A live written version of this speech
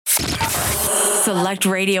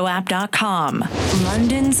SelectRadioApp.com,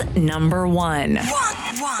 London's number one.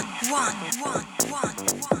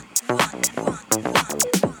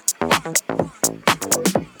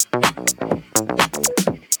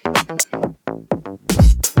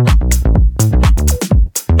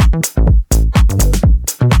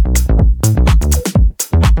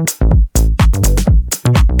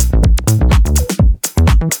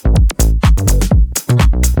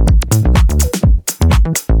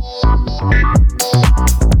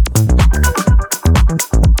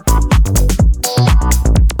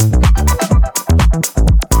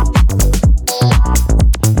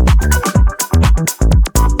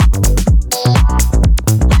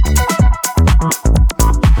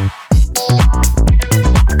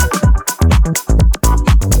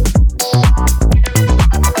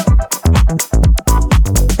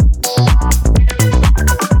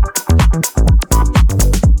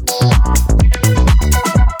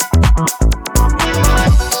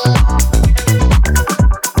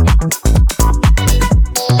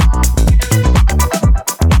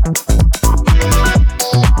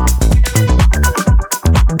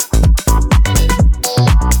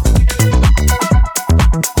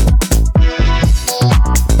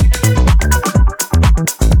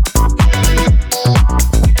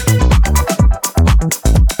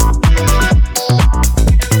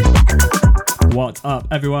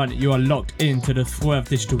 Everyone, you are locked into the Swerve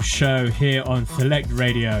Digital Show here on Select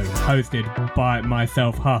Radio, hosted by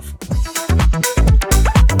myself, Huff.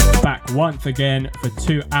 Back once again for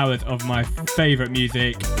 2 hours of my favourite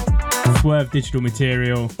music, Swerve Digital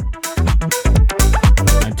material,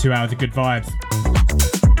 and 2 hours of good vibes.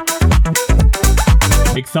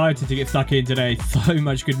 Excited to get stuck in today, so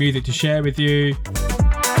much good music to share with you.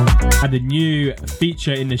 And the new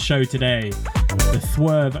feature in the show today, the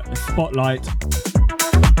Swerve Spotlight.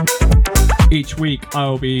 Each week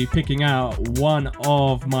I'll be picking out one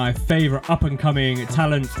of my favourite up-and-coming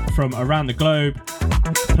talents from around the globe,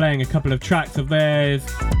 playing a couple of tracks of theirs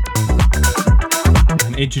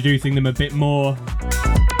and introducing them a bit more.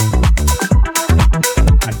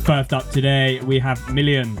 And first up today we have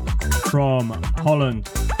Million from Holland.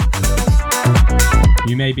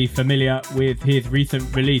 You may be familiar with his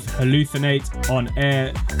recent release Hallucinate on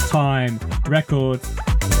Airtime Records.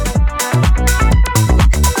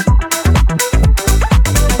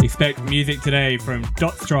 Expect music today from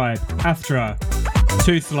Dotstripe, Astra,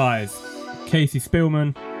 Two Slice, Casey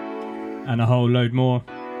Spillman, and a whole load more.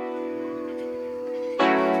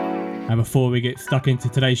 And before we get stuck into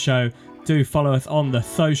today's show, do follow us on the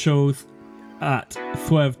socials at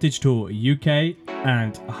Swerve Digital UK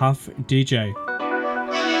and Huff DJ.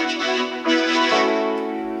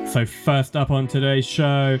 So first up on today's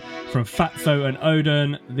show, from Fatso and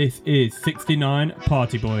Odin, this is 69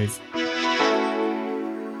 Party Boys.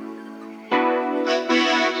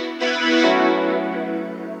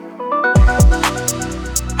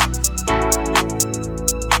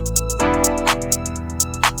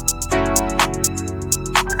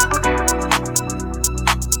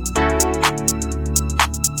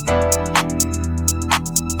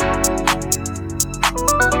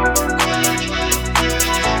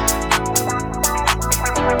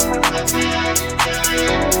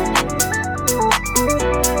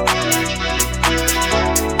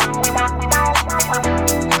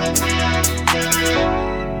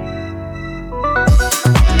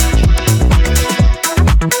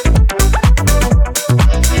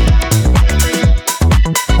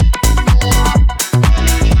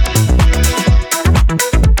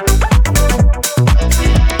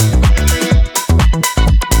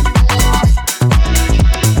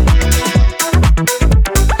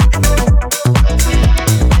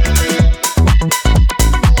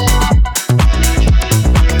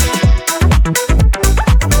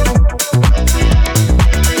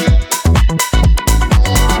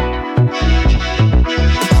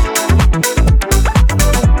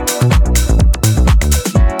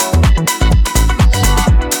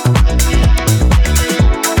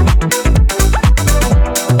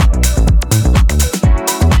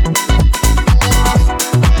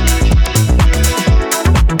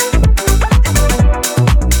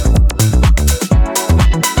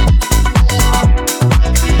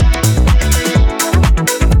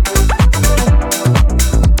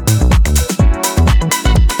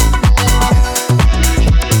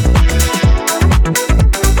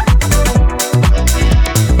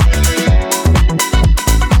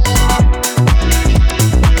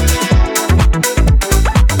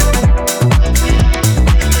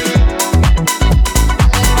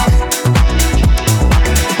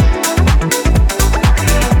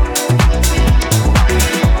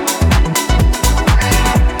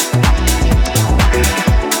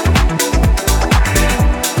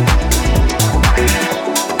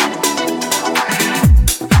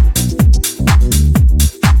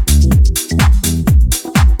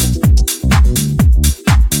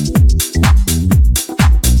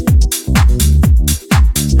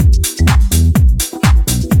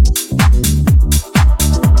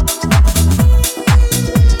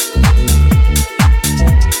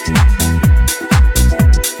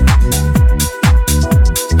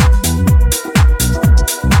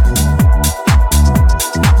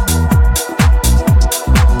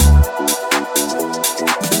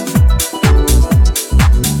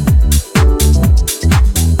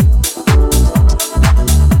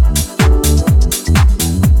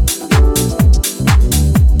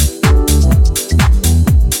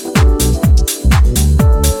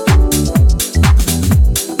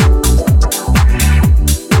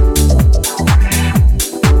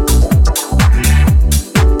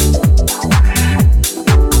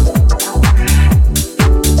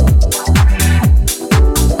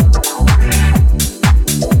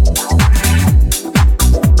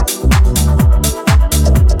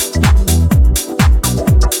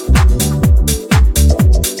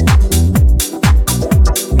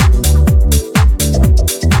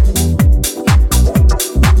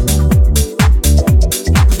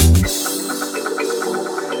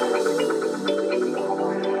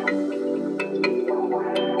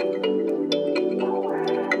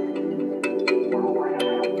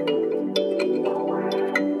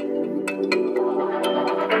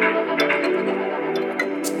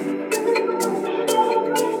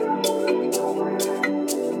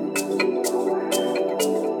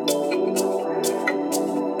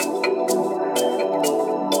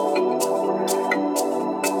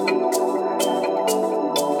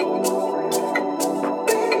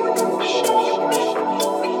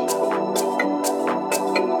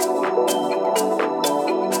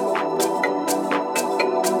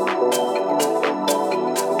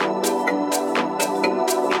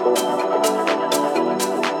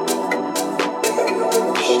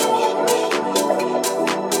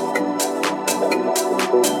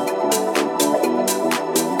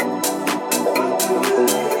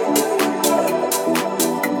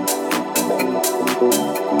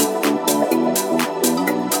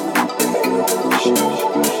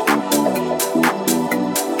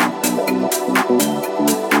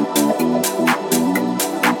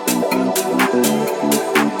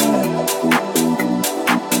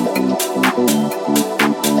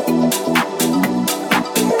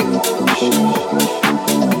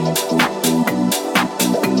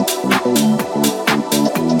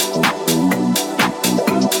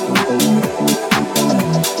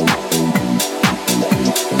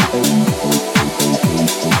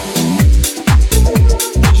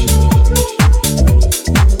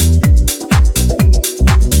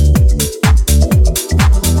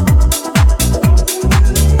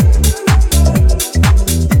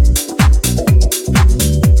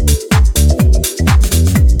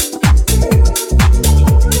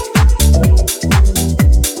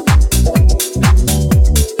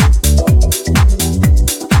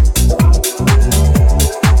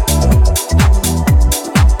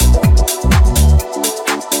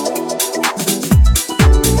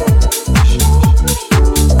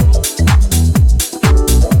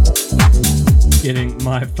 getting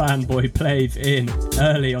my fanboy plays in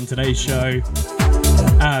early on today's show.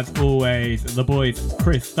 As always, the boys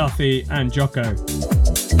Chris Duffy and Jocko.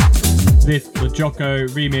 This the Jocko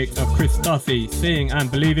remix of Chris Duffy, Seeing and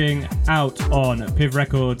Believing, out on Piv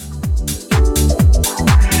Records.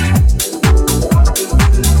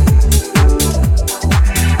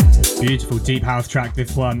 Beautiful deep house track,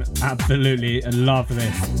 this one. Absolutely love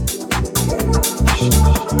this.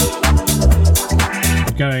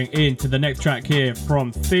 Going into the next track here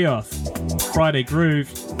from Theos, Friday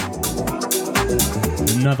Groove.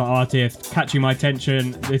 Another artist catching my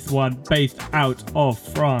attention, this one based out of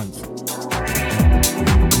France.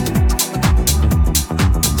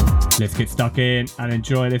 Let's get stuck in and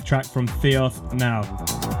enjoy this track from Theos now.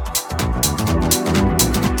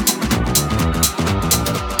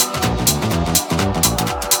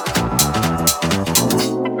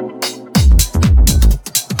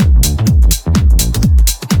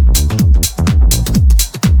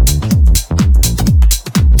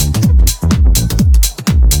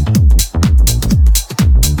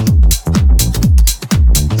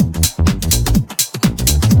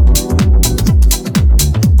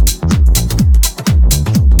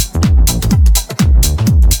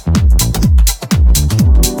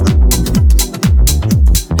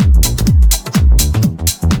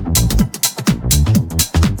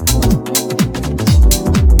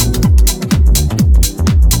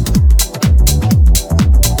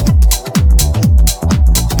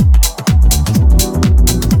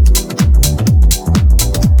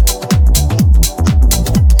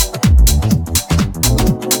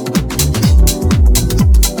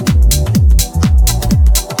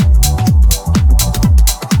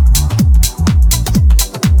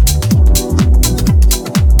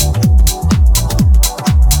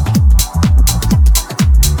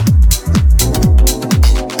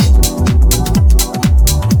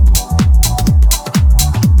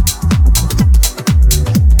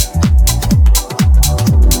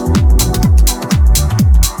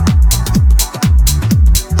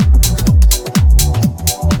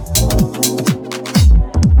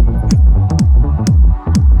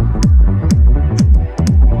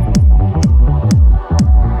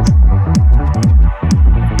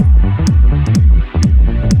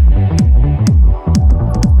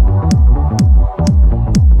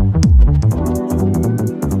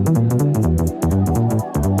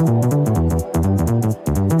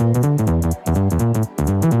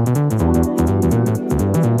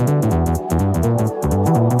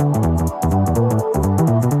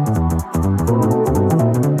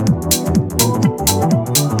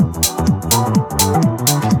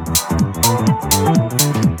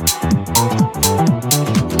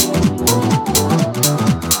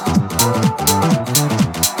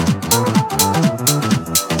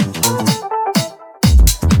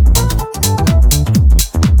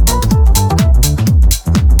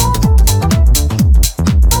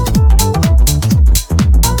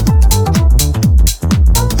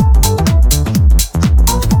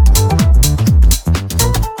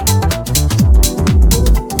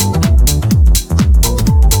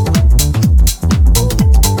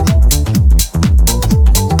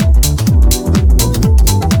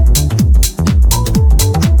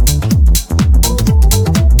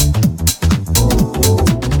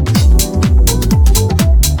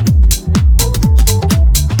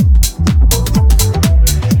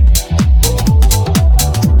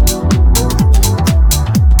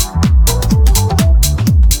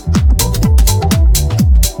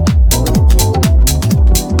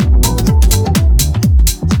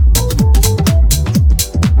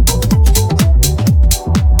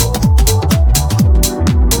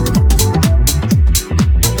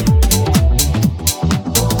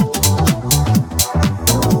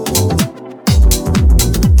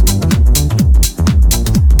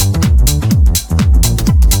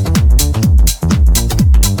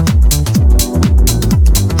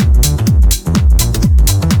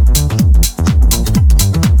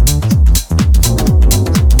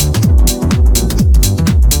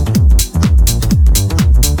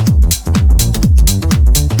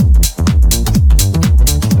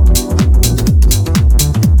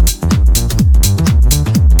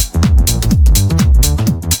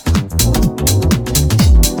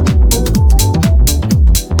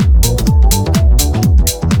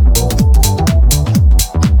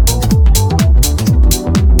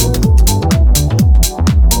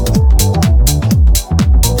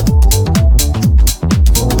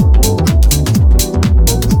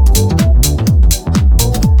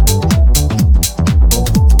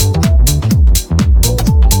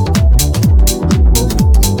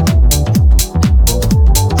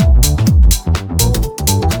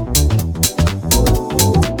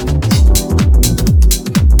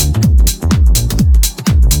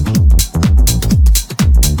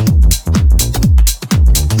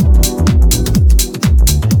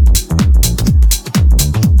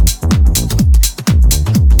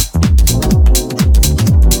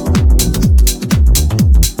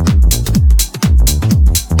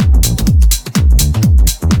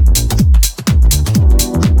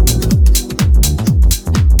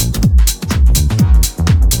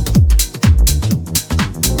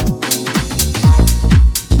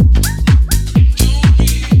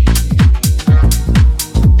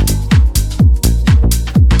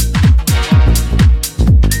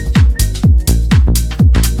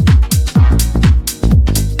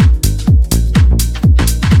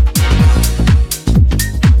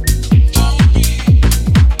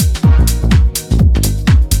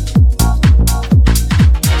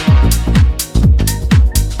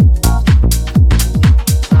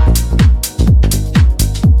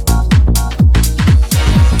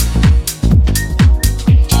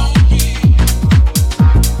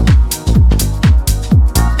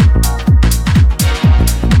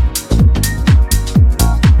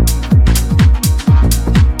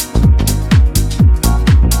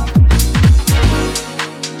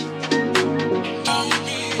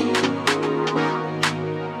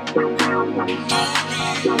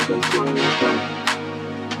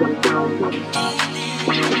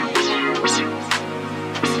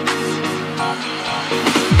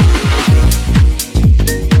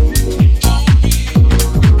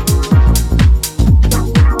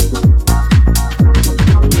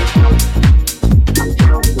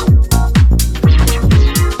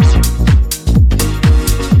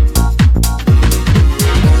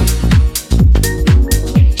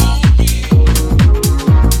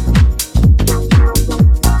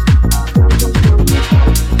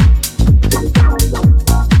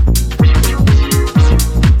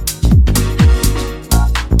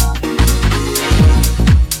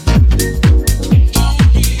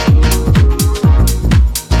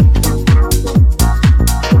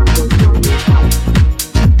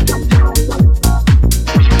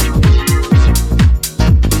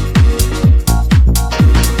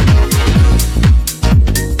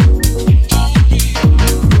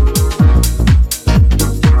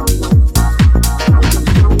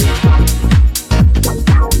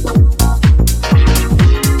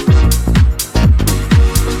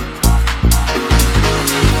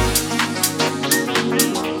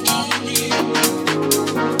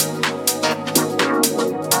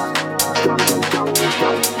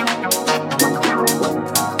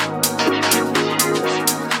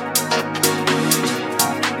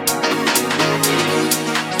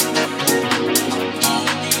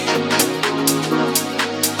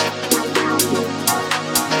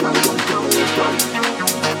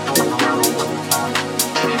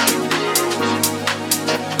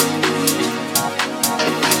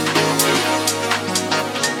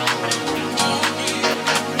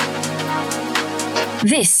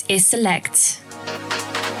 This is Select.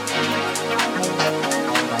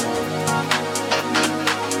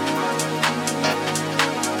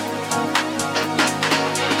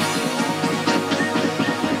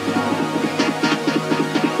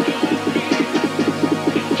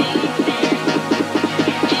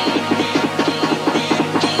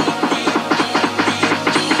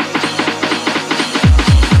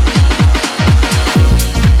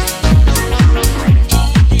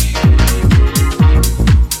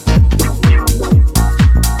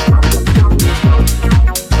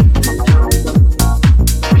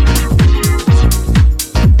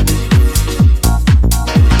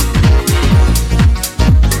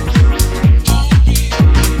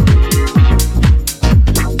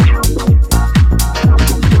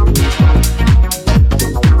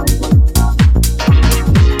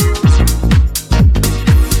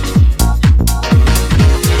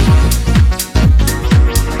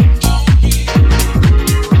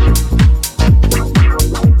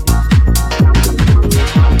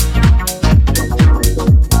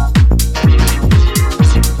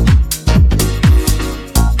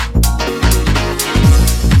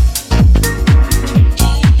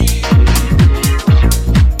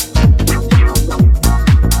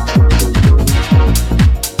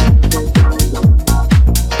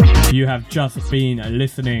 You have just been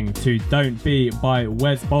listening to Don't Be by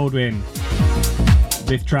Wes Baldwin.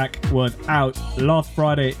 This track was out last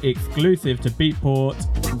Friday, exclusive to Beatport,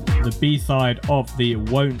 the B-side of the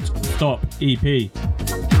Won't Stop EP.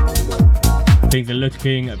 Things are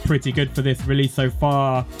looking pretty good for this release so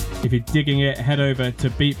far. If you're digging it, head over to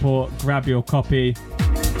Beatport, grab your copy.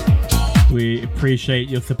 We appreciate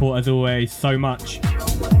your support as always so much.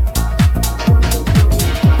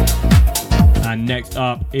 And next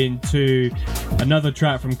up into another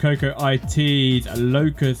track from Coco IT's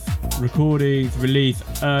Locust Recordings, released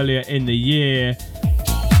earlier in the year.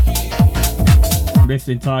 This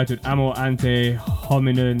entitled Amor Ante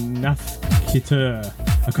Hominem Nascitur.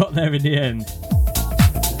 I got there in the end.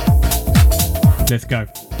 Let's go.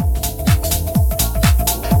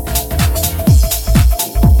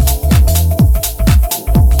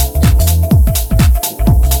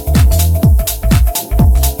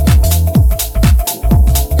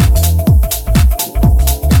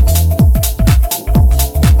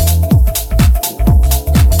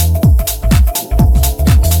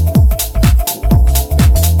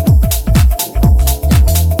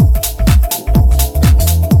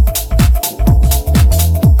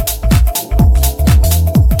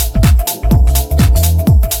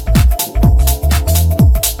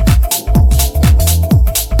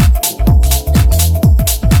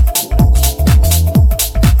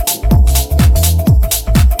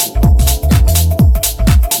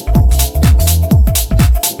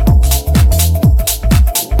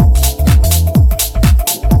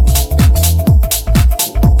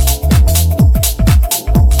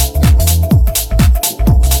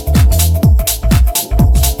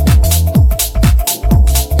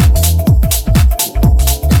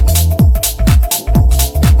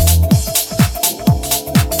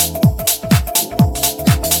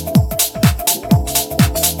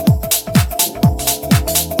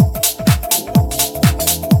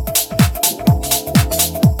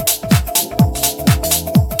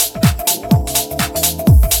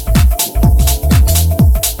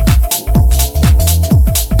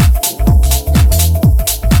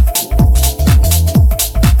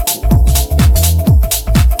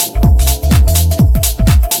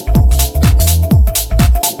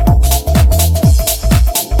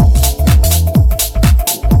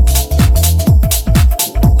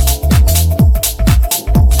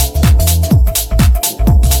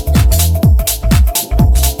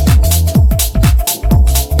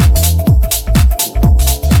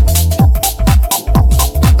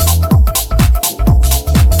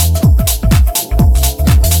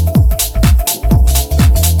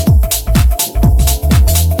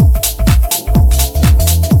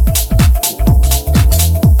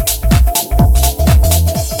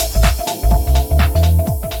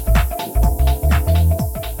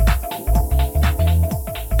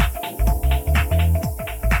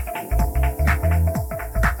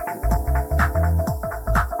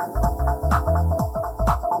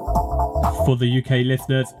 for the UK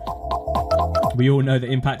listeners, we all know the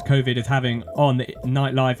impact COVID is having on the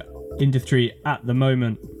nightlife industry at the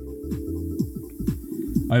moment.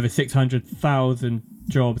 Over 600,000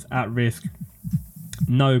 jobs at risk.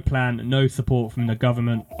 No plan, no support from the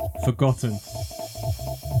government. Forgotten.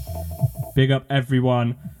 Big up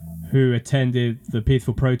everyone who attended the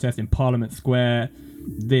peaceful protest in Parliament Square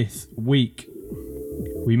this week.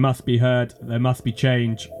 We must be heard. There must be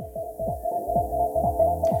change.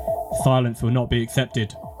 Silence will not be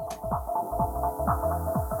accepted.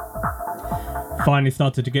 Finally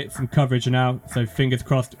started to get some coverage now, so fingers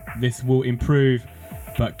crossed this will improve.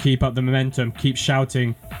 But keep up the momentum, keep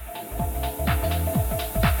shouting,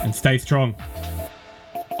 and stay strong.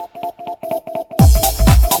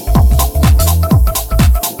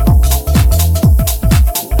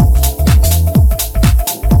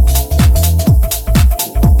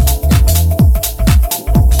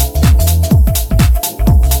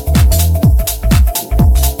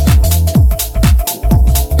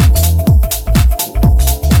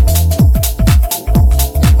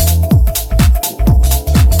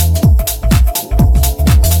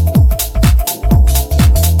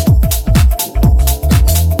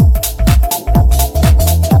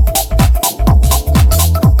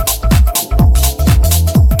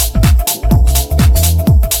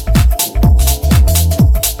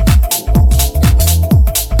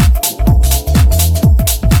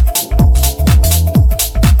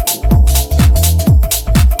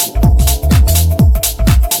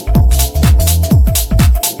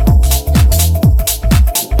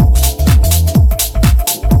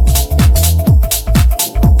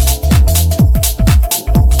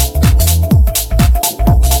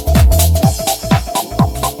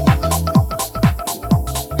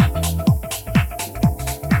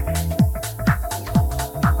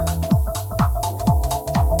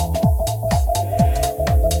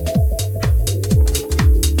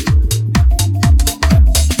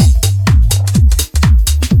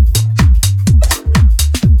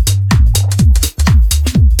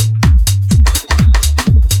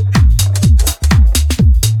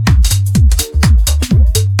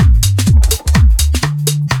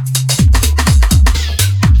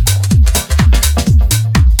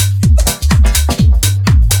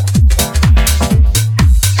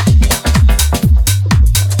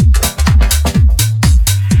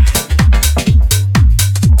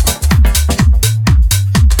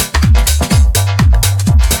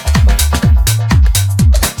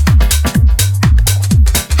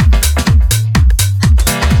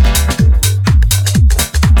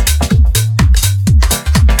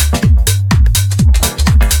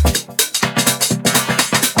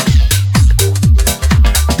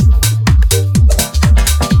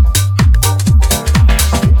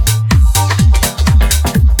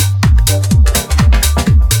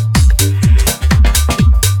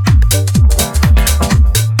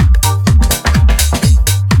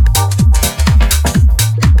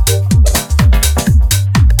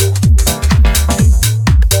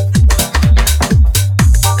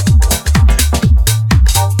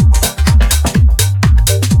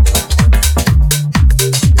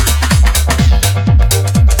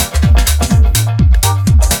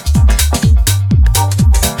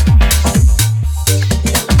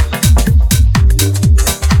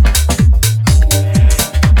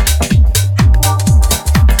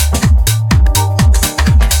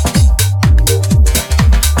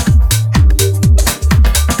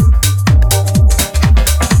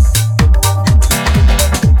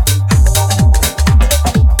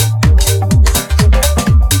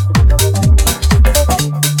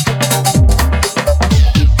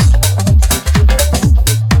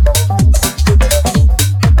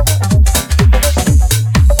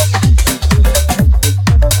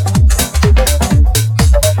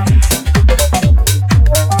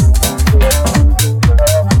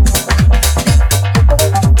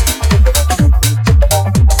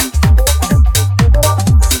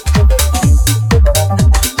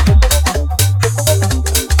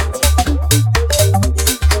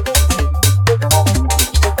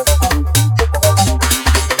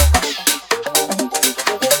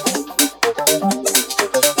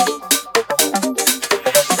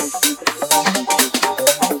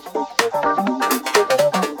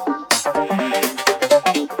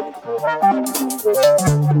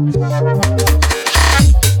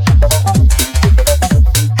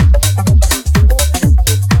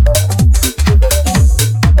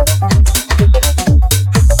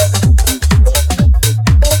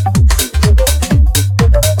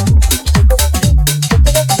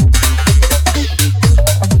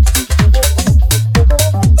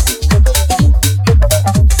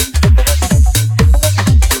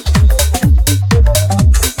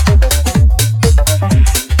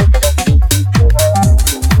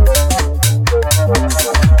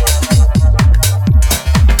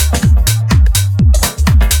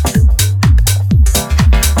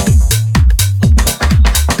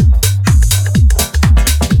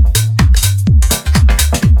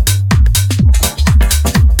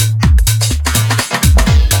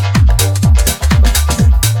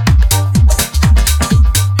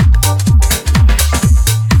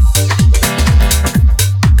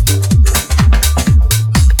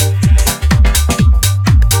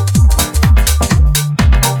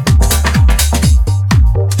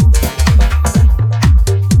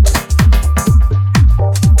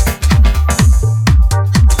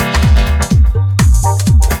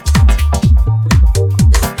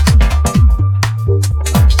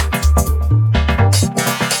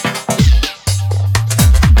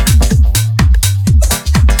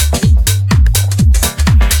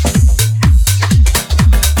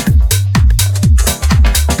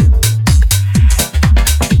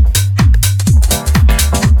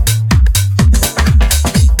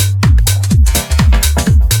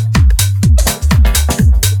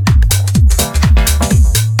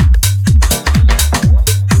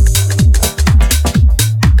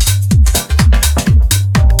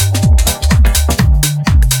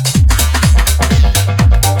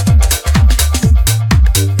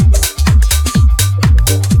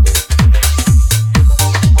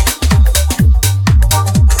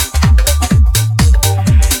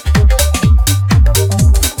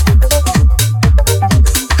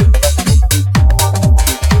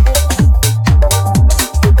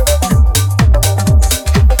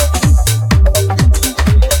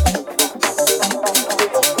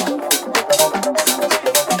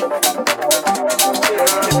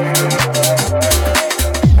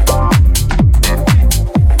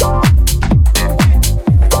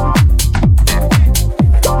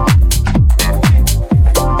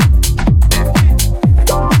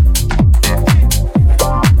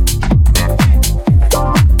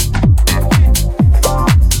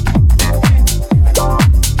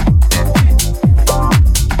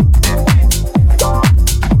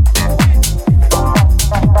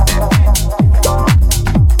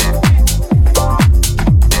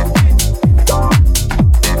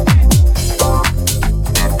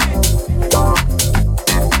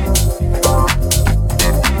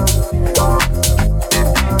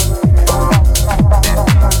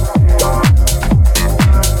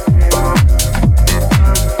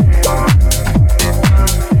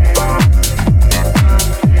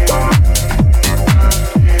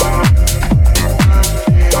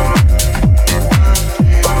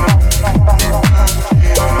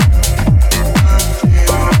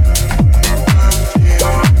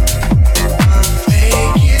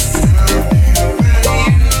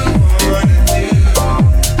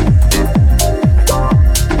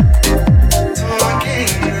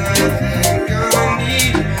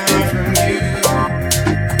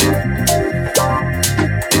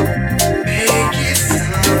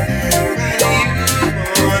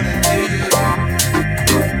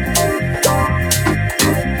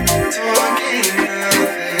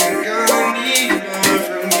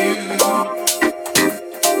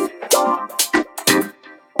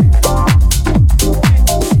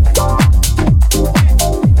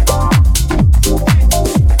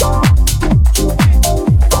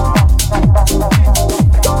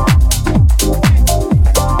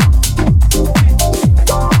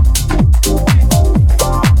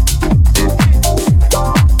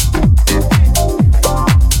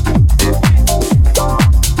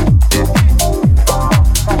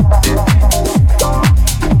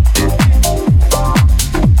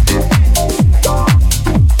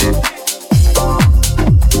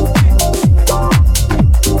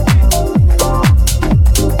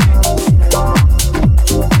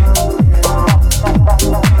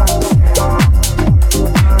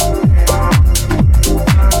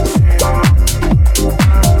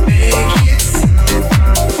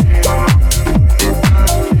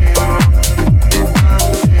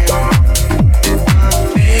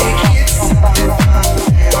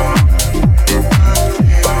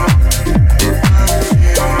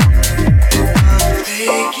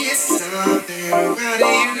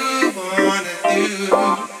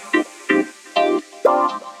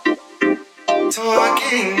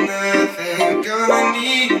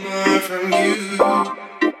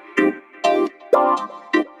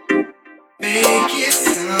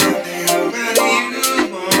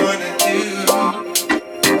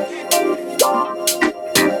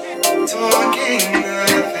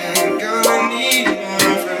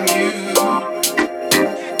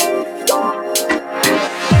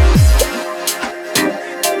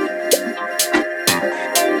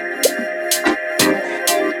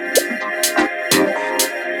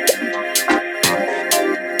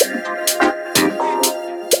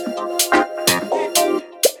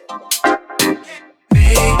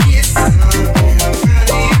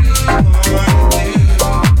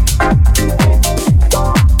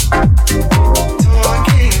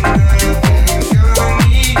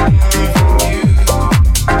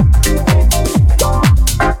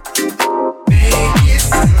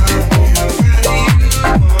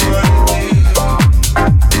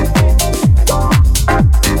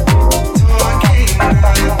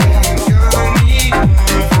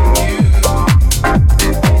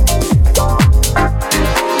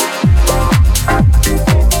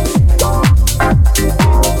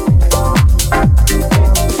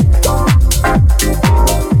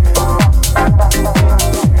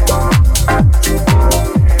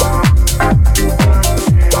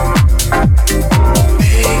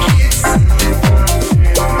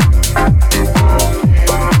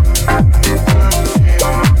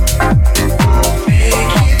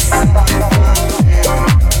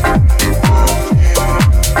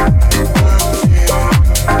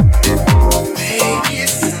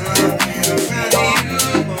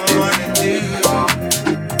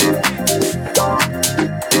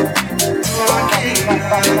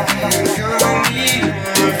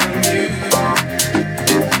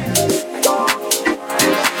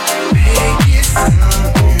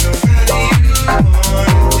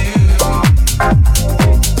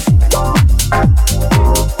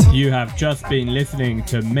 Just been listening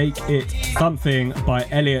to Make It Something by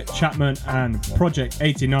Elliot Chapman and Project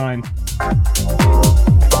 89.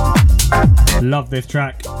 Love this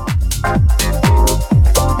track.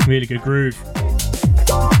 Really good groove.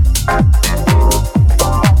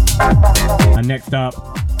 And next up,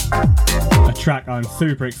 a track I'm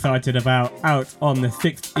super excited about, out on the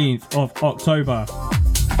 16th of October.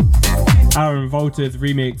 Aaron Volta's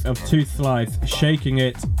remix of Tooth Slice, Shaking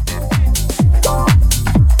It.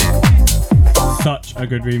 Such a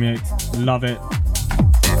good remix, love it.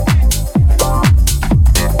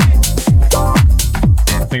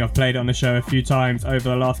 I think I've played it on the show a few times over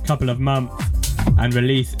the last couple of months, and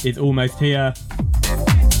release is almost here.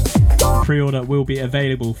 Pre-order will be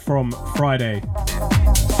available from Friday.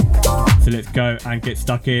 So let's go and get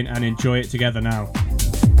stuck in and enjoy it together now.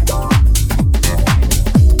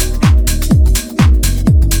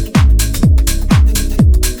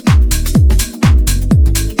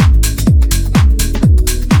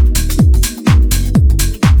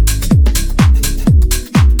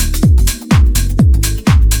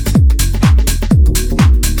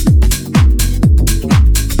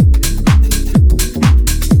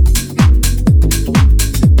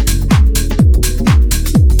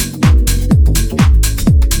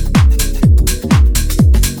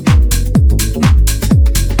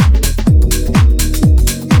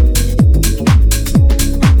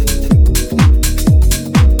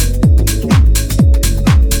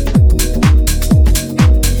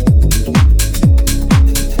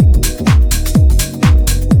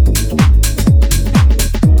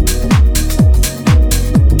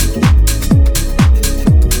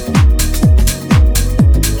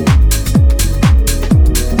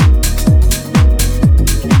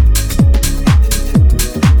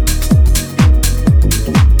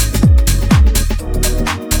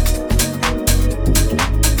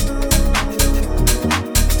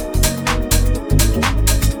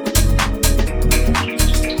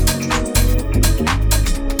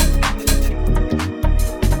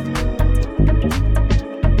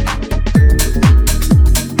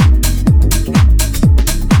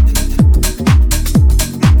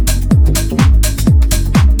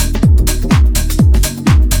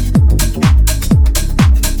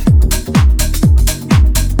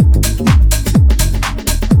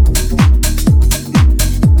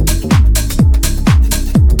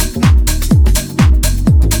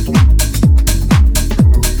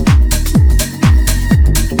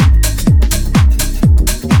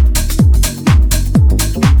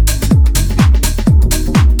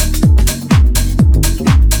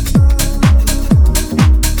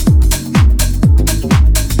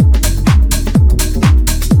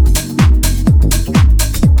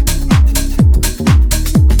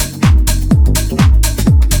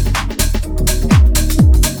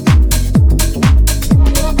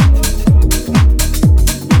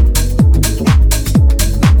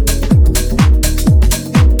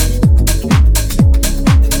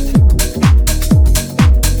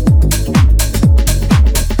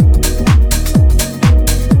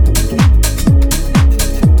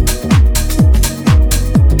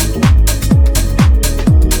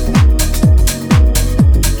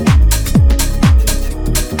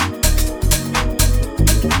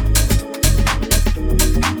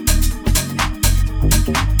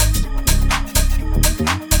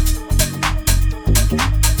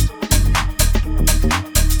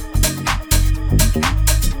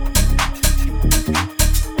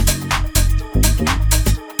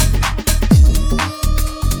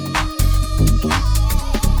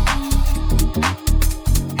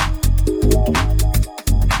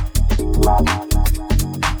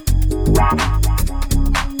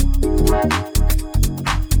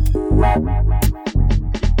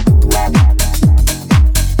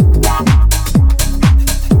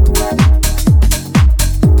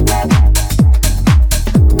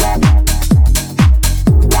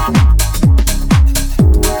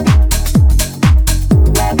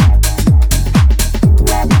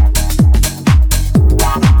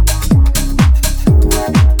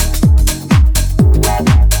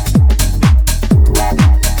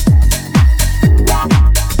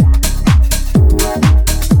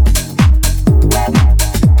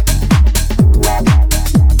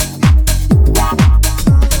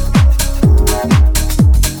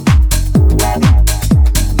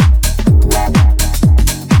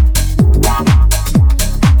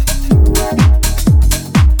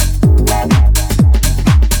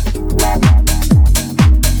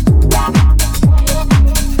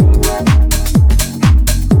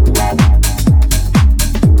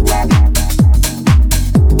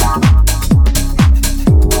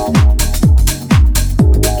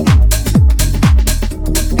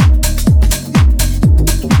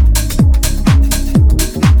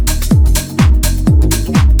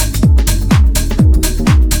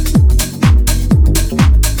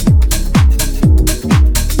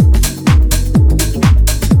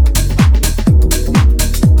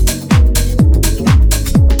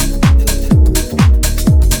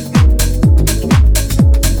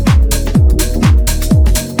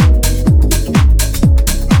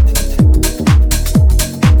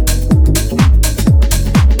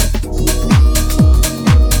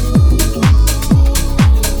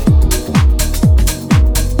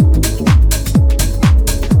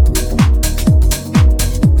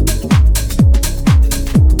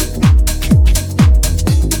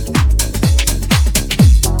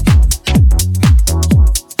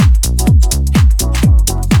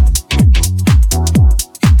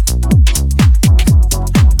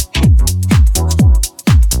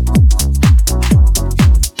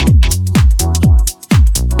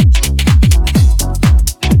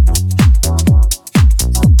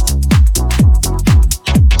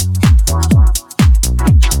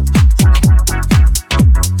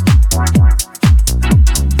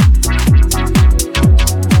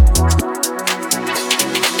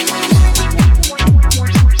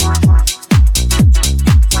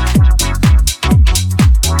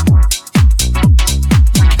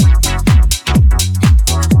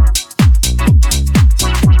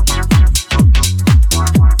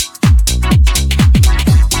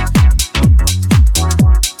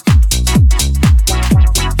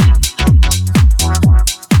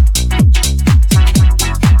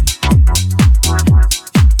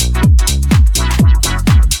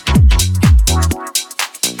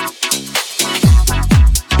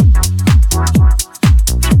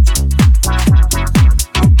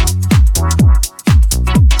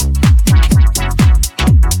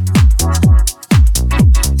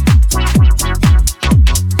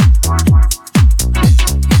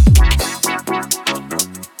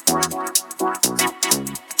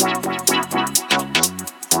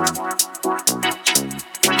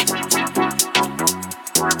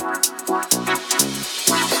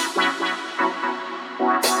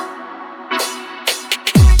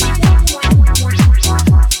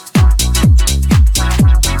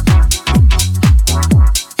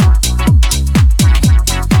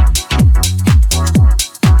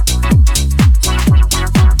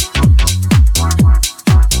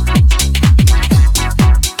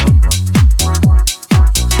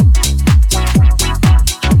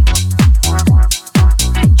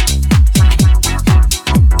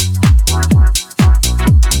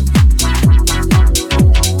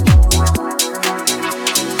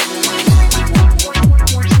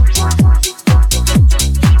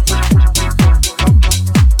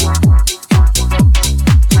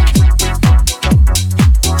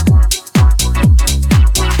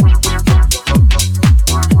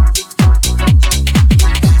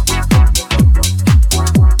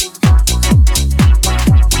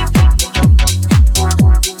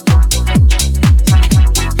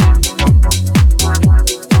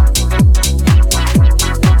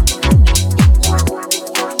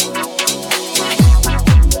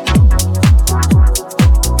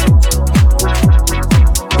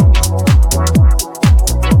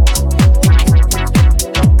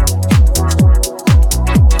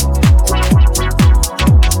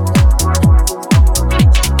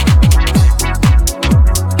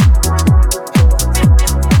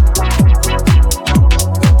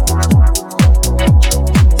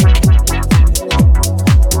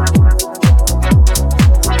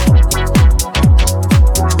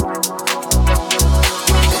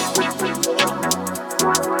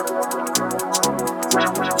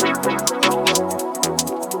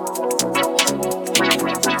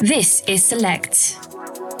 This is Select.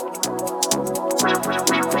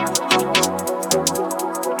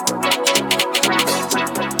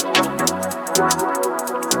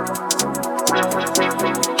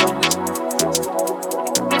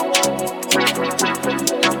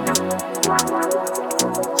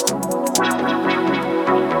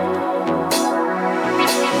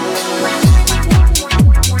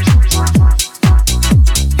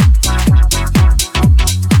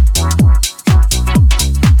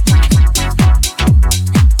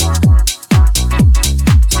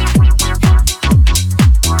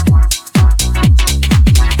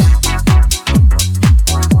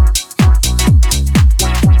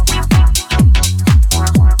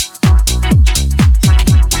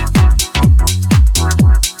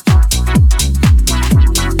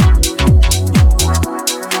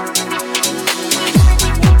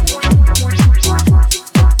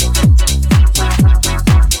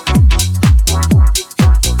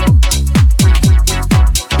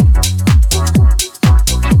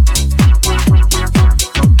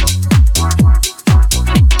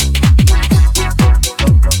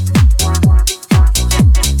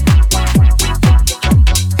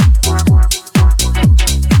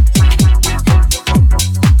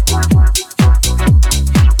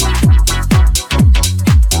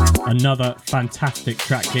 Another fantastic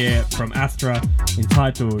track here from Astra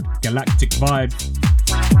entitled Galactic Vibes.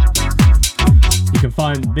 You can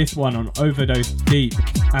find this one on Overdose Deep,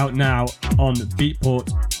 out now on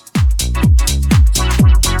Beatport.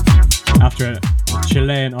 After a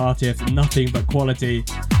Chilean artist, nothing but quality.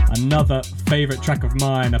 Another favourite track of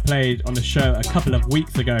mine I played on the show a couple of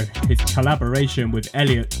weeks ago, his collaboration with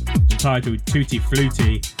Elliot entitled Tutti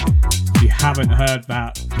Frutti. If you haven't heard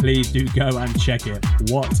that, please do go and check it.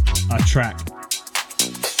 What a track.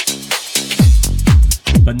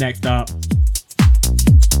 But next up,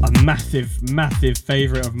 a massive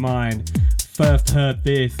favourite of mine. First heard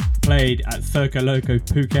this played at Circo Loco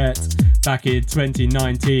Phuket back in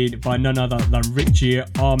 2019 by none other than Richie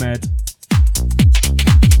Ahmed.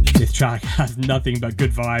 This track has nothing but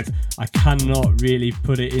good vibes. I cannot really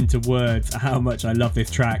put it into words how much I love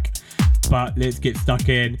this track. But let's get stuck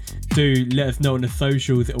in. Do let us know on the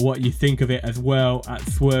socials what you think of it as well at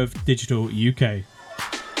Swerve Digital UK.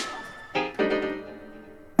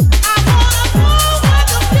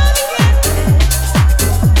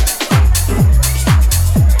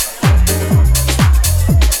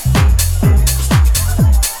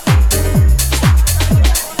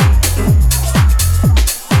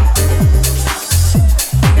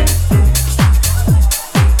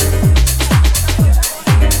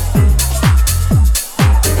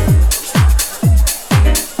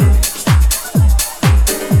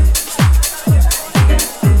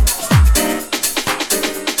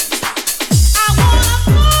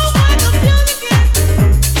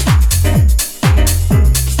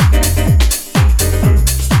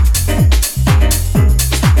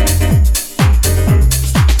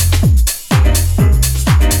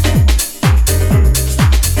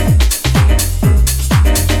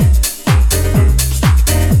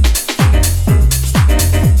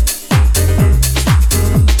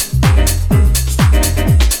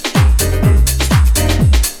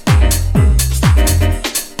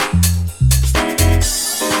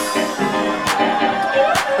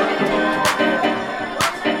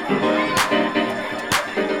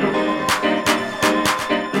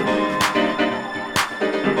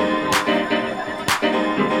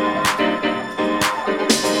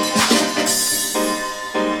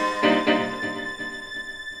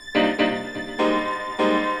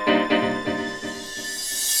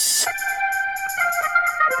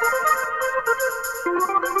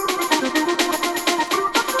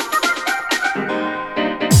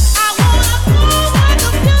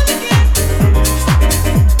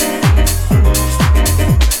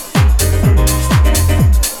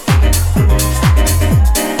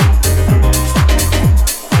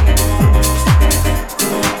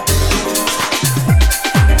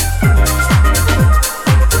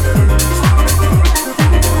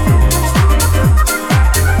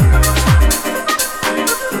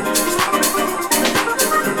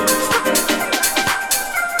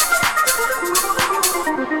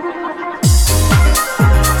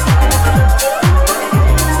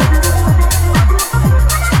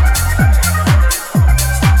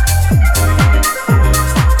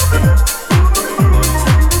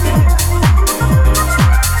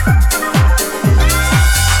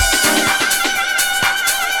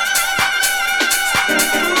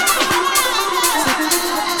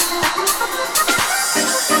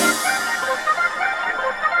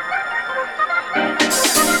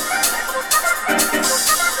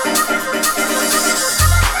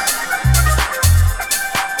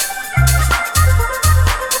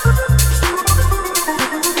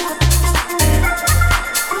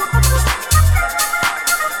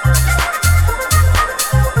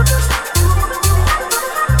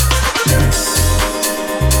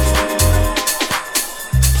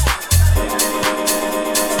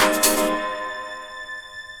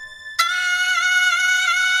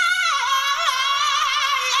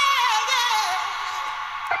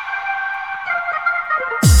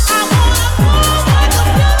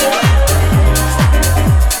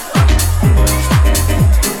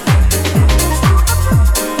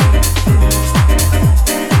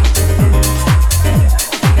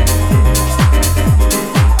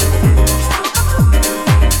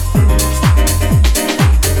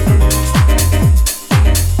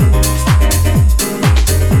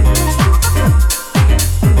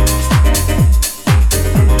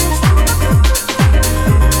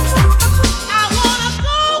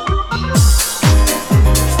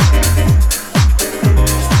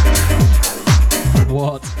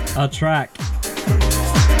 track.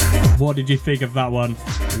 What did you think of that one?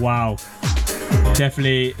 Wow.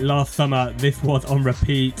 Definitely last summer this was on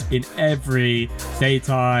repeat in every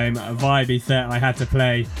daytime vibey set I had to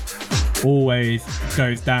play. Always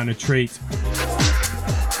goes down a treat.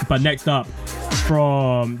 But next up,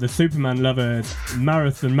 from the Superman lovers,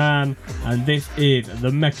 Marathon Man, and this is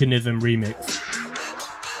the Mechanism remix.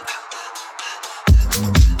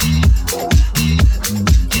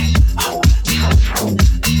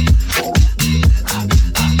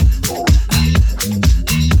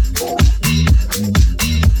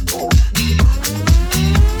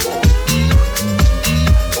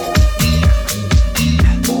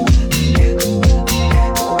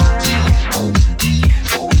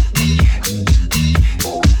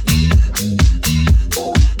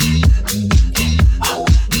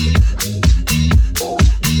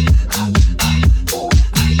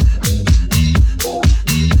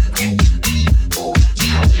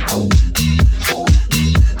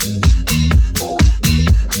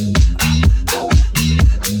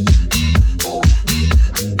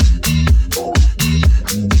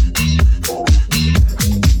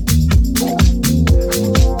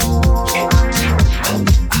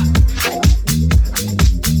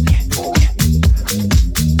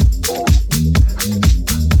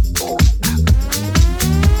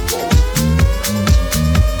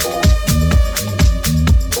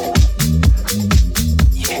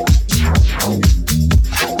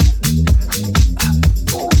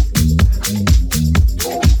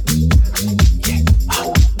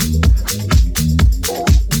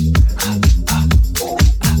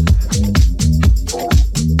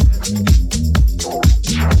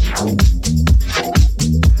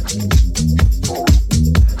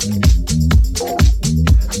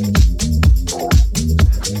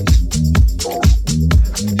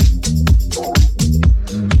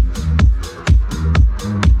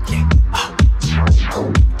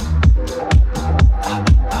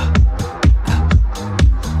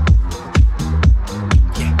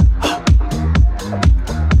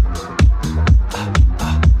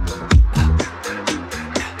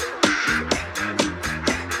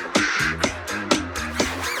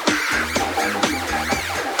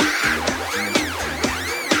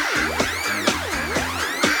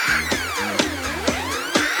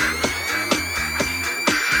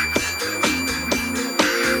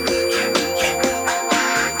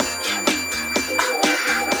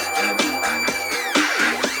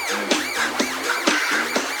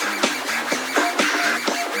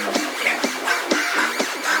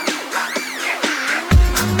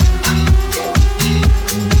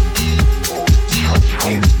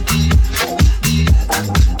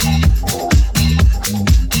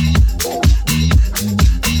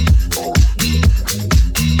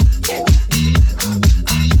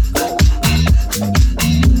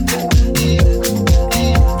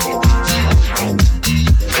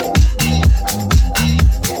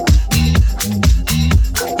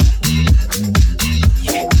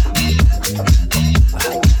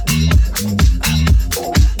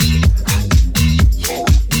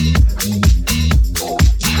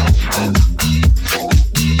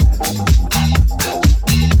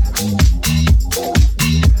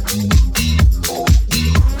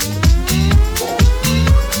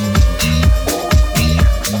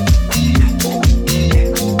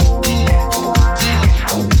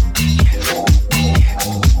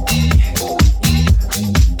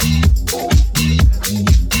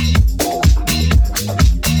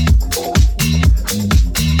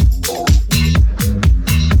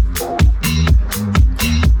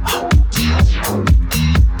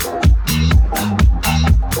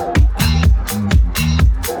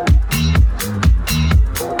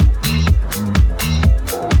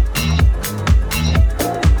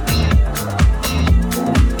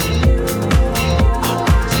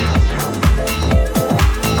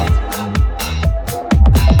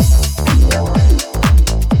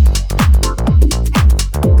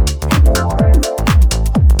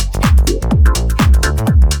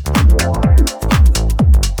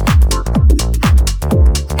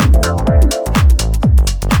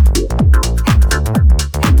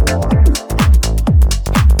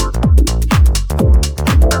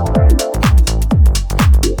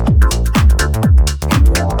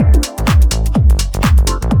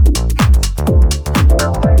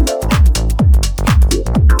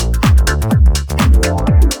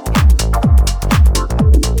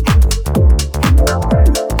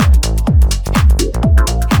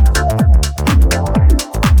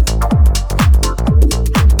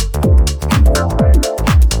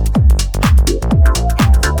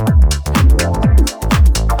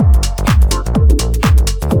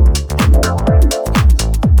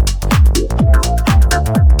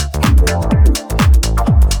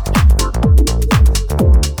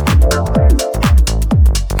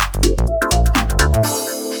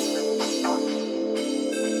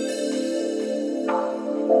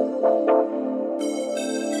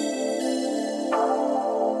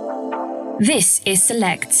 This is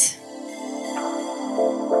Select.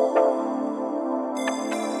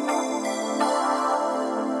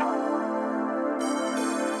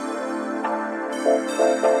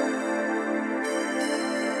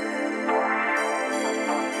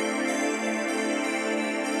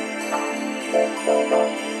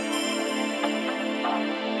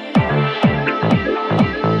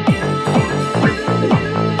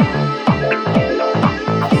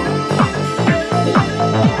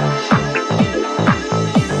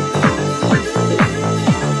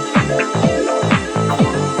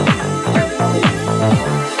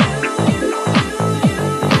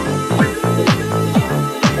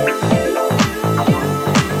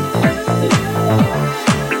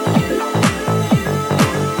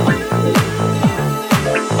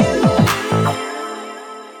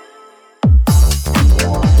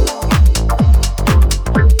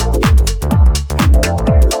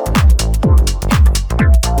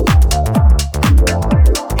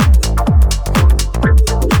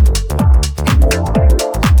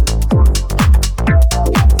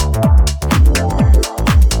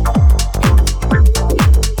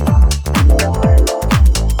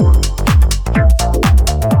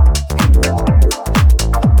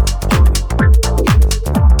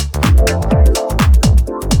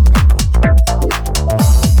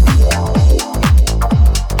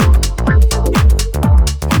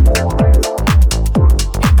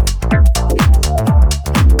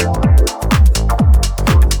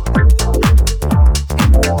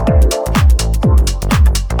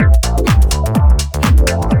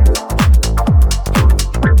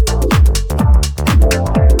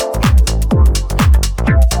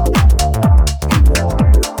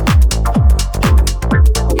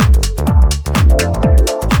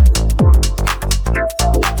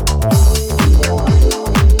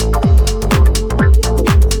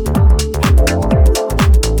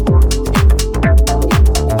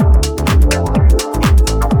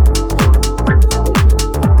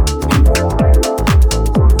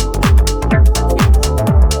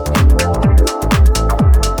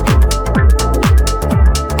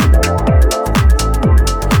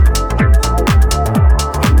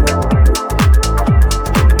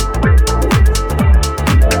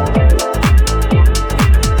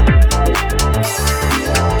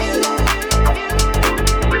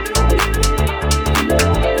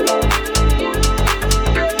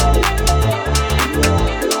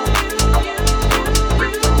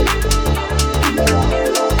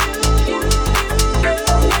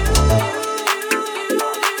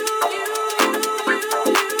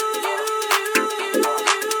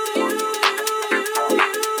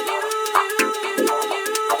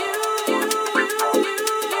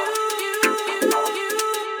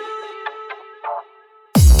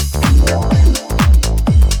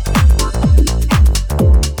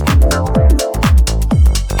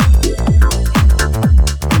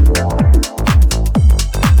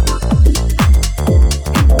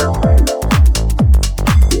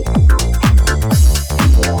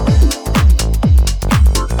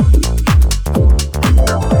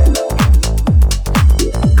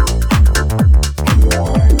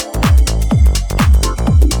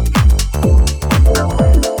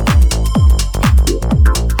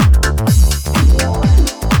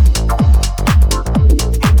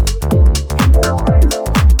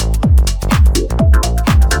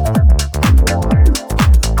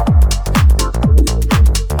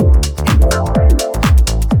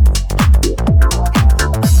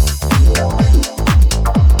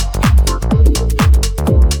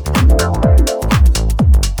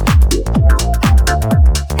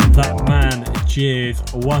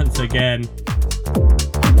 Once again,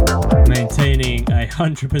 maintaining a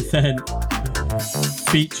 100%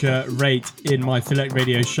 feature rate in my Select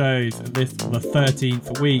Radio shows. This the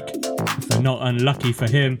 13th week, so not unlucky for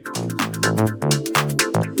him.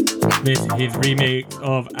 This is his remix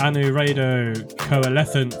of Anu Rado,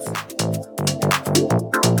 Coalescence.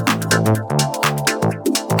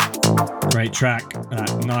 Great track,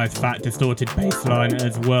 that nice fat distorted bass line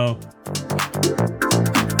as well.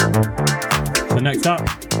 So next up,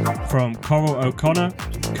 from Coral O'Connor,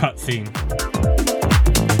 Cutscene.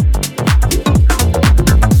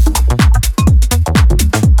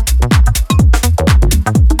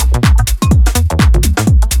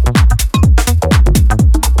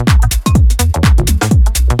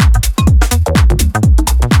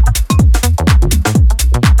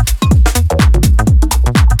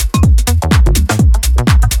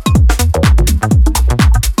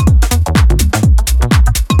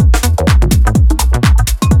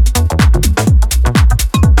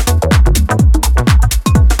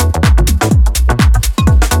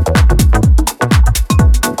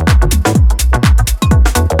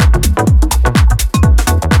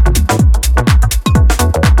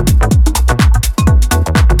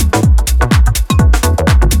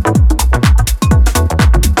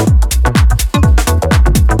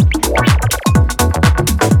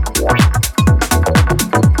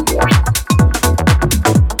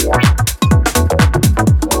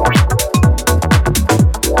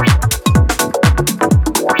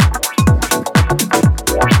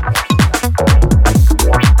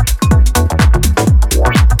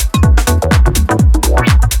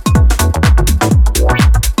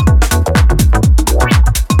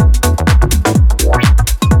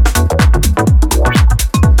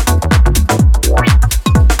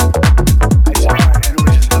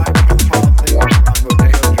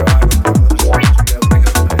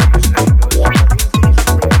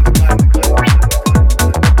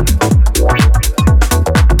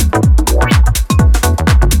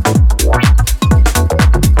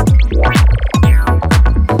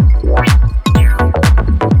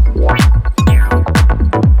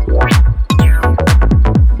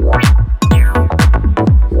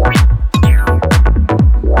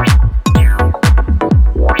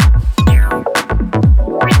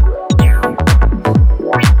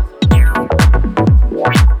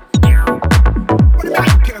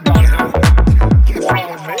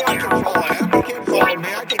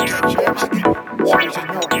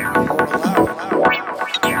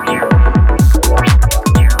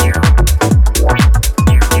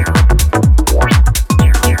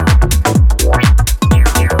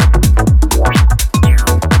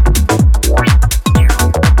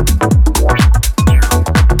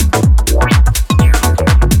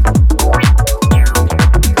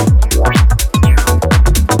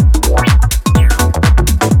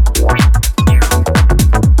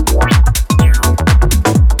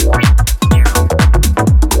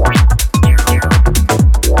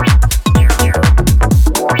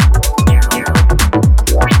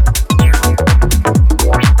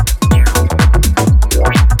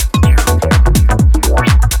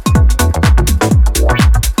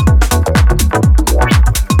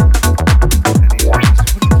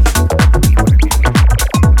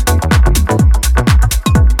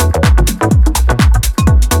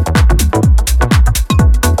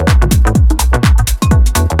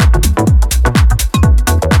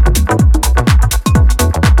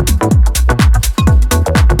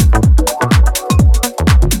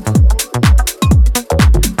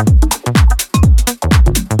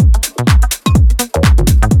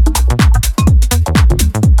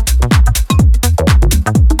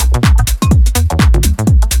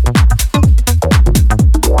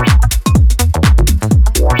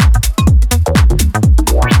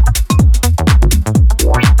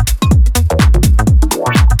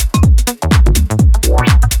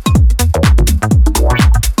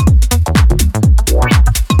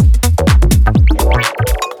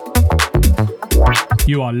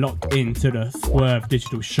 You are locked into the Swerve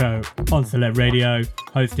Digital Show on Select Radio,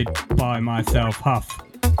 hosted by myself, Huff.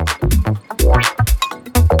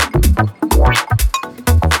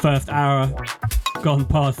 First hour gone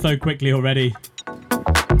past so quickly already.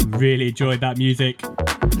 Really enjoyed that music.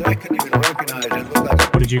 I couldn't even recognize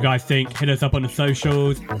it. What did you guys think? Hit us up on the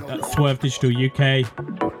socials at Swerve Digital UK,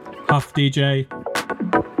 Huff DJ.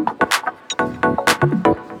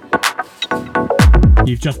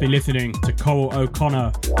 You've just been listening to Coral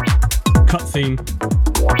O'Connor, Cutscene.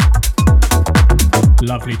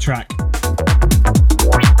 Lovely track.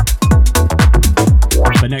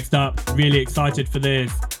 But next up, really excited for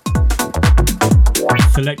this.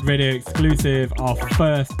 Select Radio exclusive, our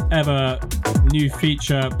first ever new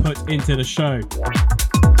feature put into the show.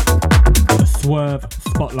 The Swerve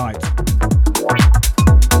Spotlight.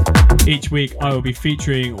 Each week I will be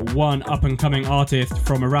featuring one up and coming artist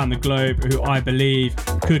from around the globe who I believe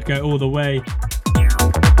could go all the way.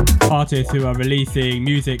 Artists who are releasing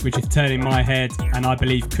music which is turning my head and I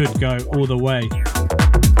believe could go all the way.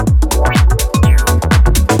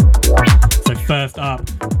 So first up,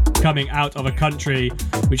 coming out of a country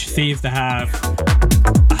which seems to have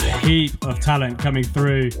a heap of talent coming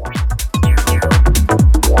through.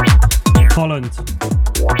 Holland.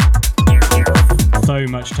 So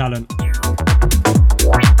much talent.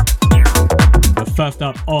 But first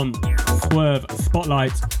up on Swerve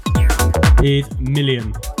Spotlight is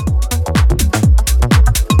Million.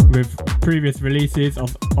 With previous releases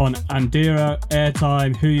on Andira,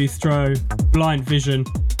 Airtime, Who You Stro, Blind Vision,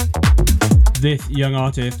 this young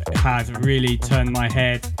artist has really turned my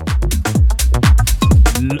head.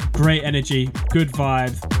 Great energy, good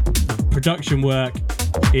vibes, production work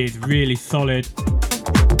is really solid.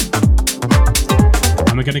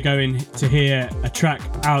 And we're going to go in to hear a track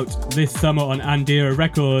out this summer on Andira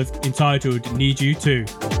Records entitled Need You To.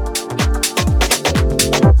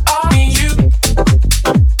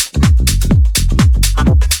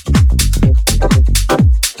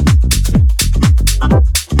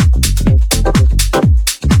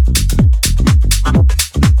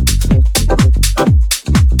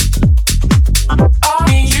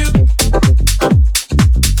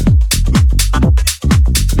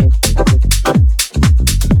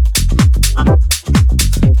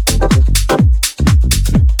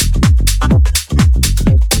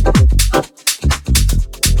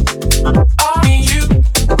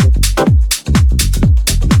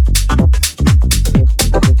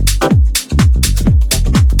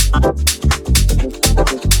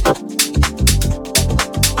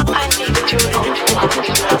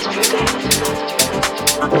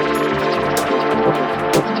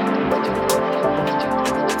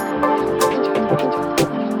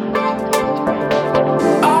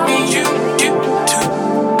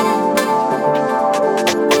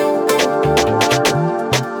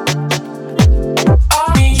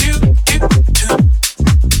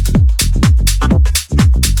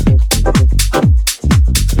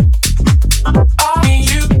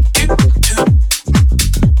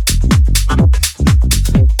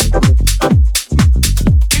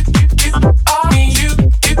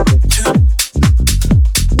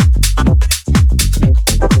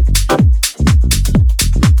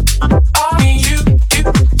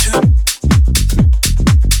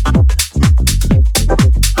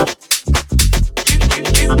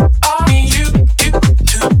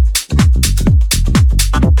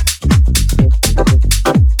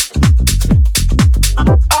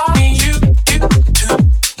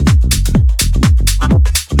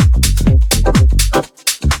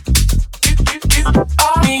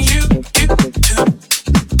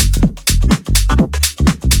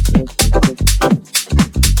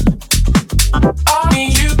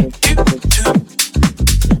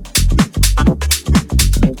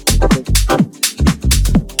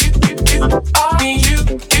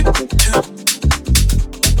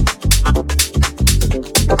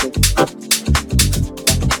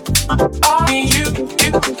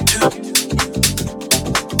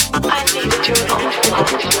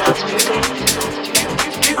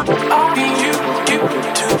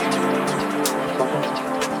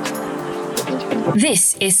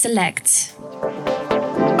 This is Select.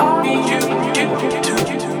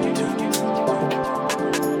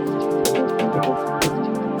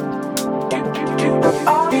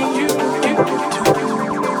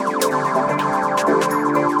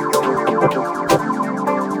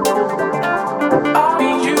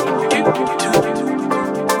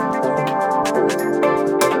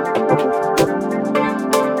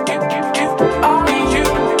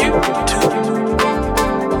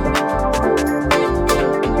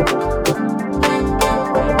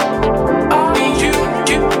 You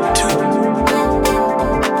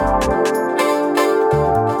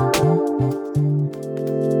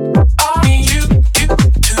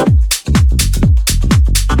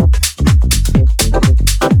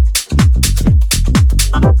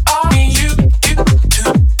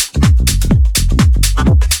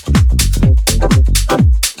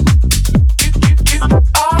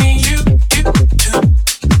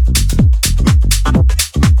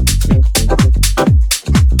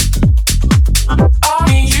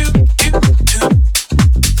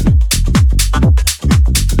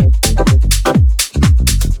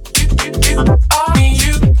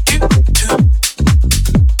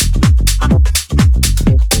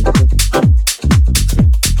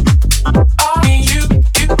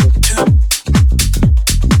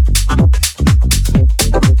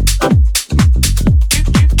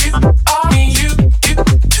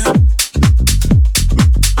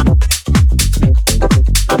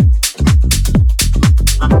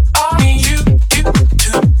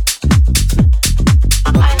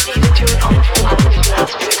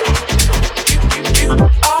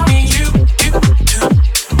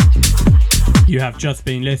You have just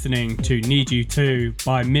been listening to Need You To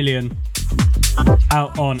by Million,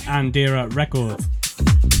 out on Andira Records.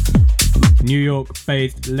 New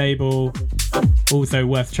York-based label, also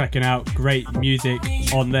worth checking out. Great music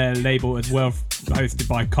on their label as well, hosted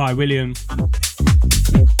by Kai Williams.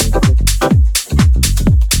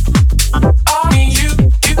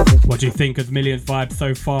 What do you think of Million's vibe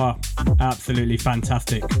so far? Absolutely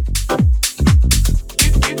fantastic.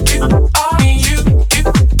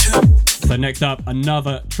 So next up,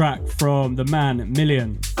 another track from the man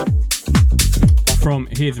Million, from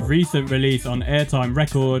his recent release on Airtime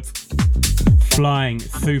Records, flying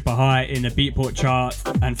super high in the Beatport charts,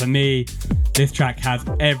 and for me, this track has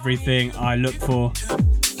everything I look for.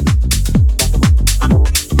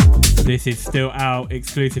 This is still out,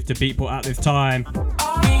 exclusive to Beatport at this time.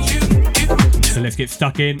 So let's get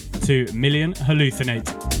stuck in to Million Hallucinate.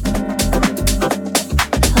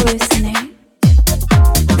 Hallucinate.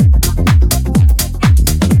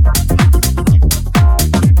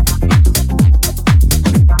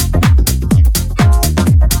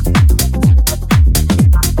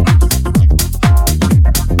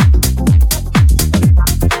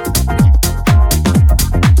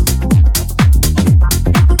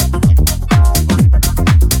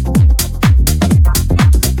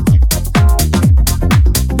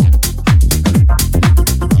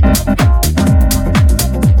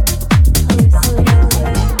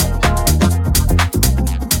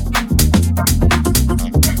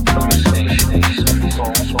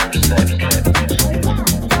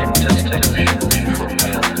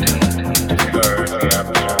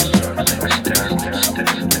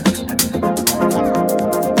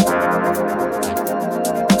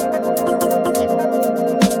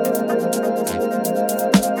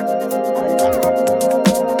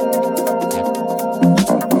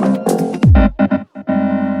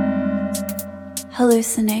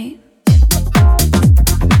 Hallucinate.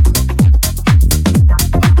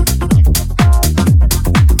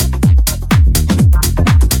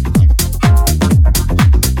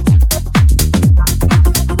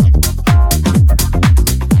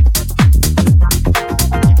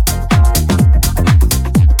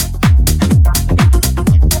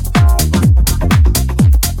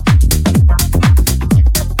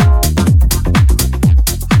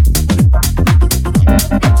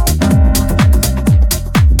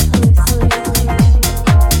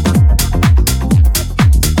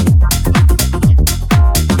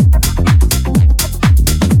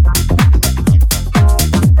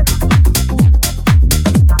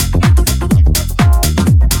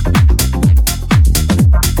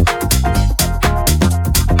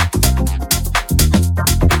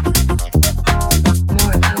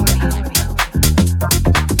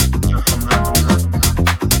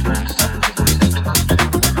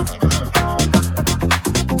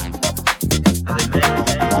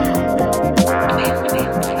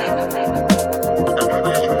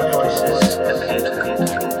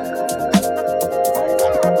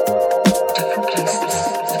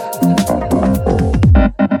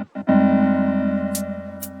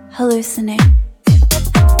 Hallucinate.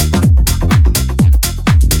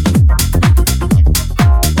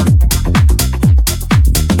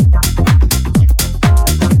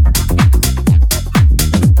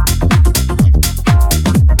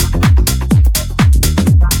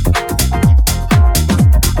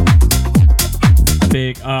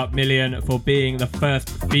 Big up Million for being the first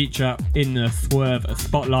feature in the Swerve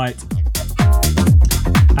Spotlight.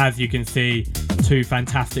 As you can see, two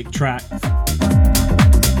fantastic tracks.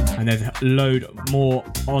 And there's a load more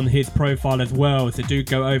on his profile as well, so do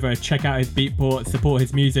go over, check out his Beatport, support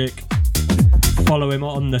his music, follow him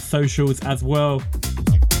on the socials as well.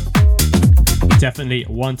 Definitely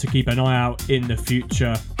one to keep an eye out in the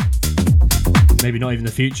future. Maybe not even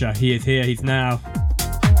the future, he is here, he's now.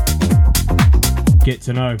 Get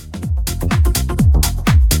to know.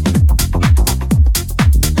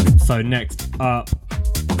 So next up,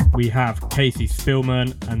 we have Casey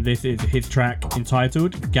Spillman, and this is his track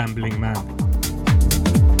entitled Gambling Man.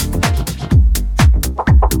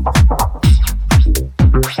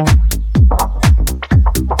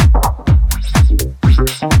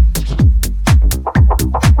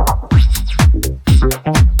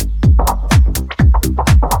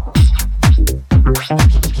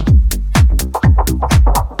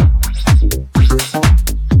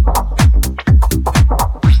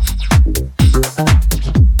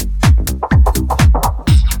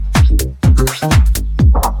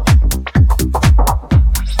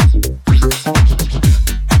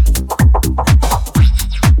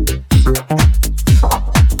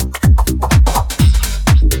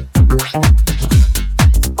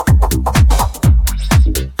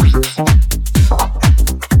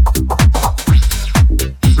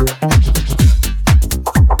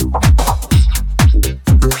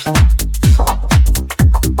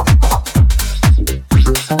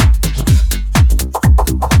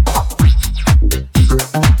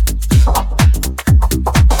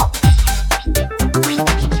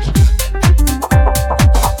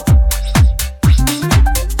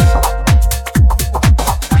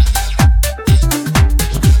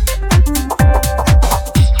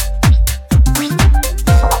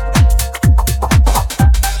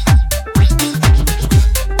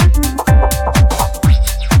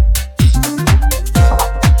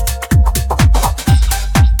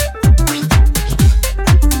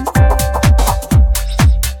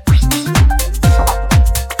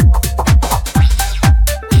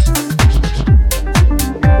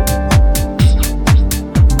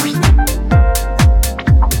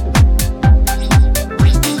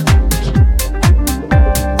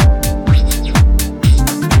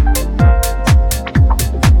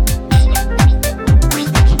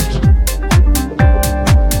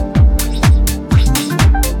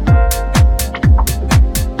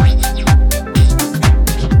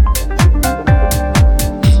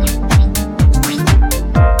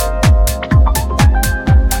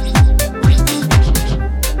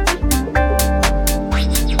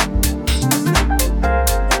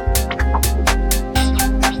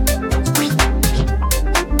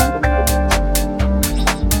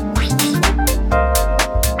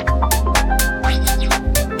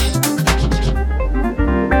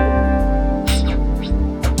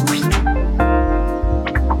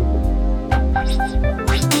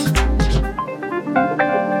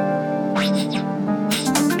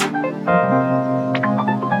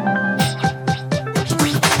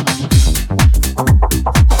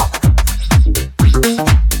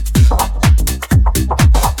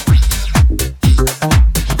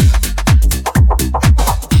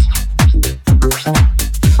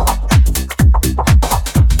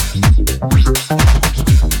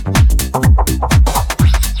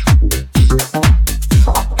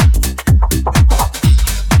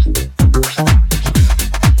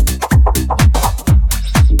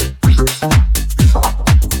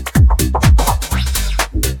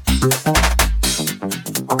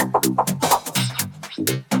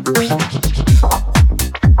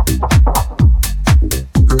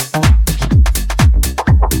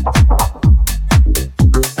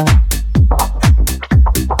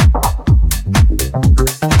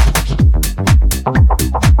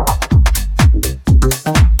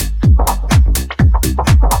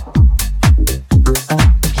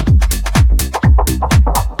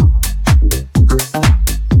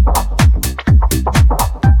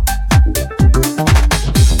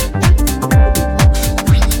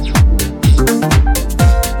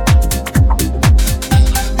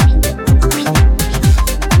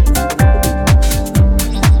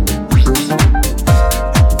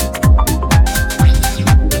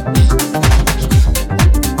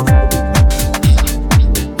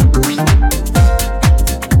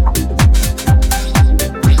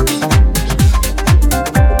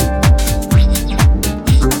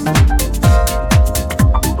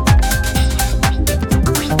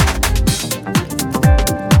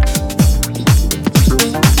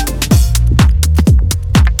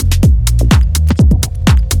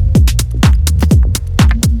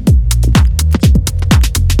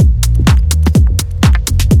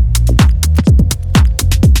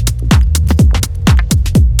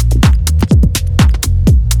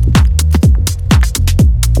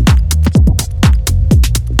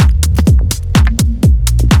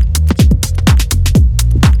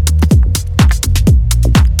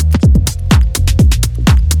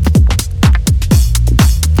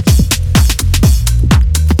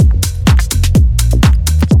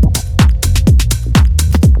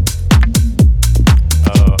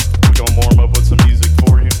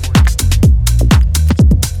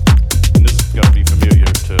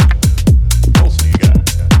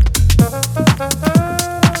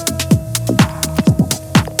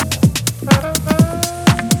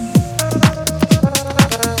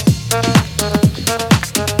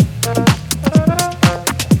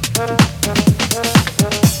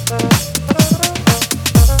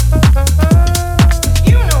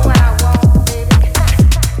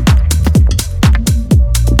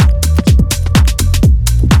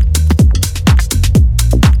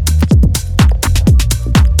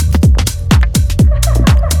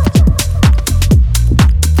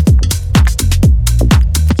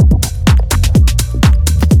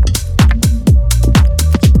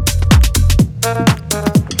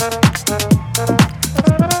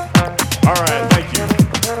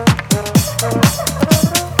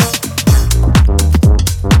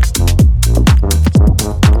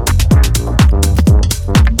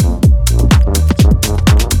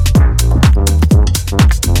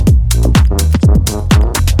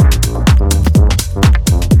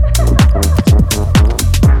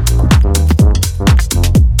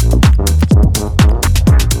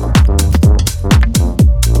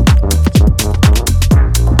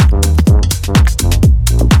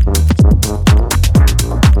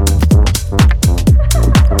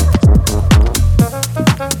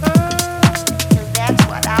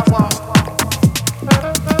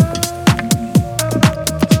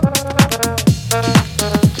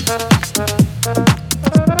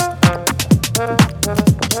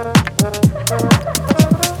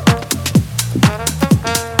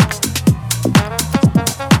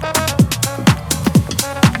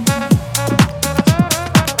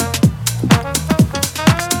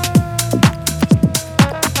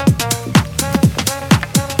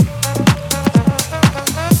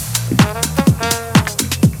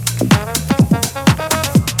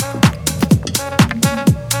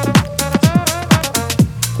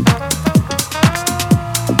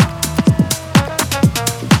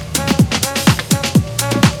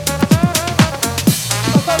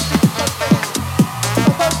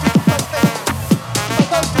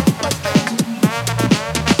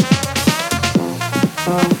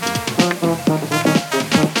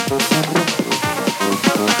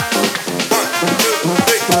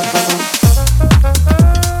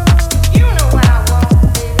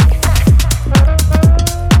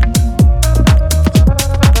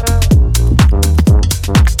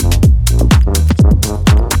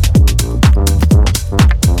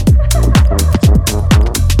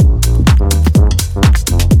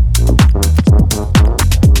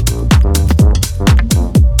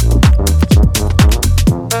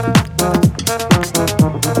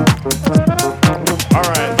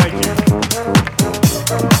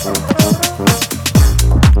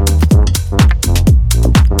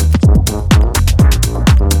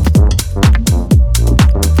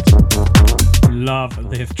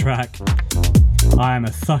 am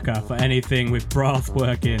a sucker for anything with brass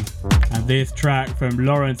working, and this track from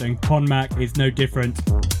Lawrence and Conmac is no different.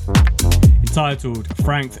 Entitled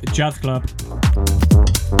Frank's Jazz Club.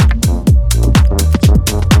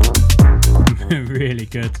 Really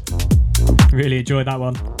good. Really enjoyed that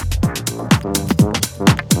one.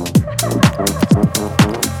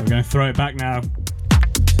 We're going to throw it back now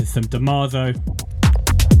to some Damaso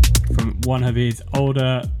from one of his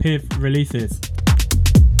older PIV releases.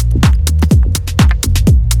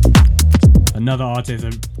 Another artist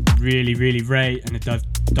I really, really rate, and it does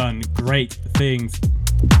done great things.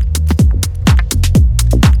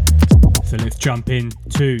 So let's jump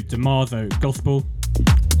into Damaso Gospel,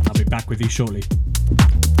 and I'll be back with you shortly.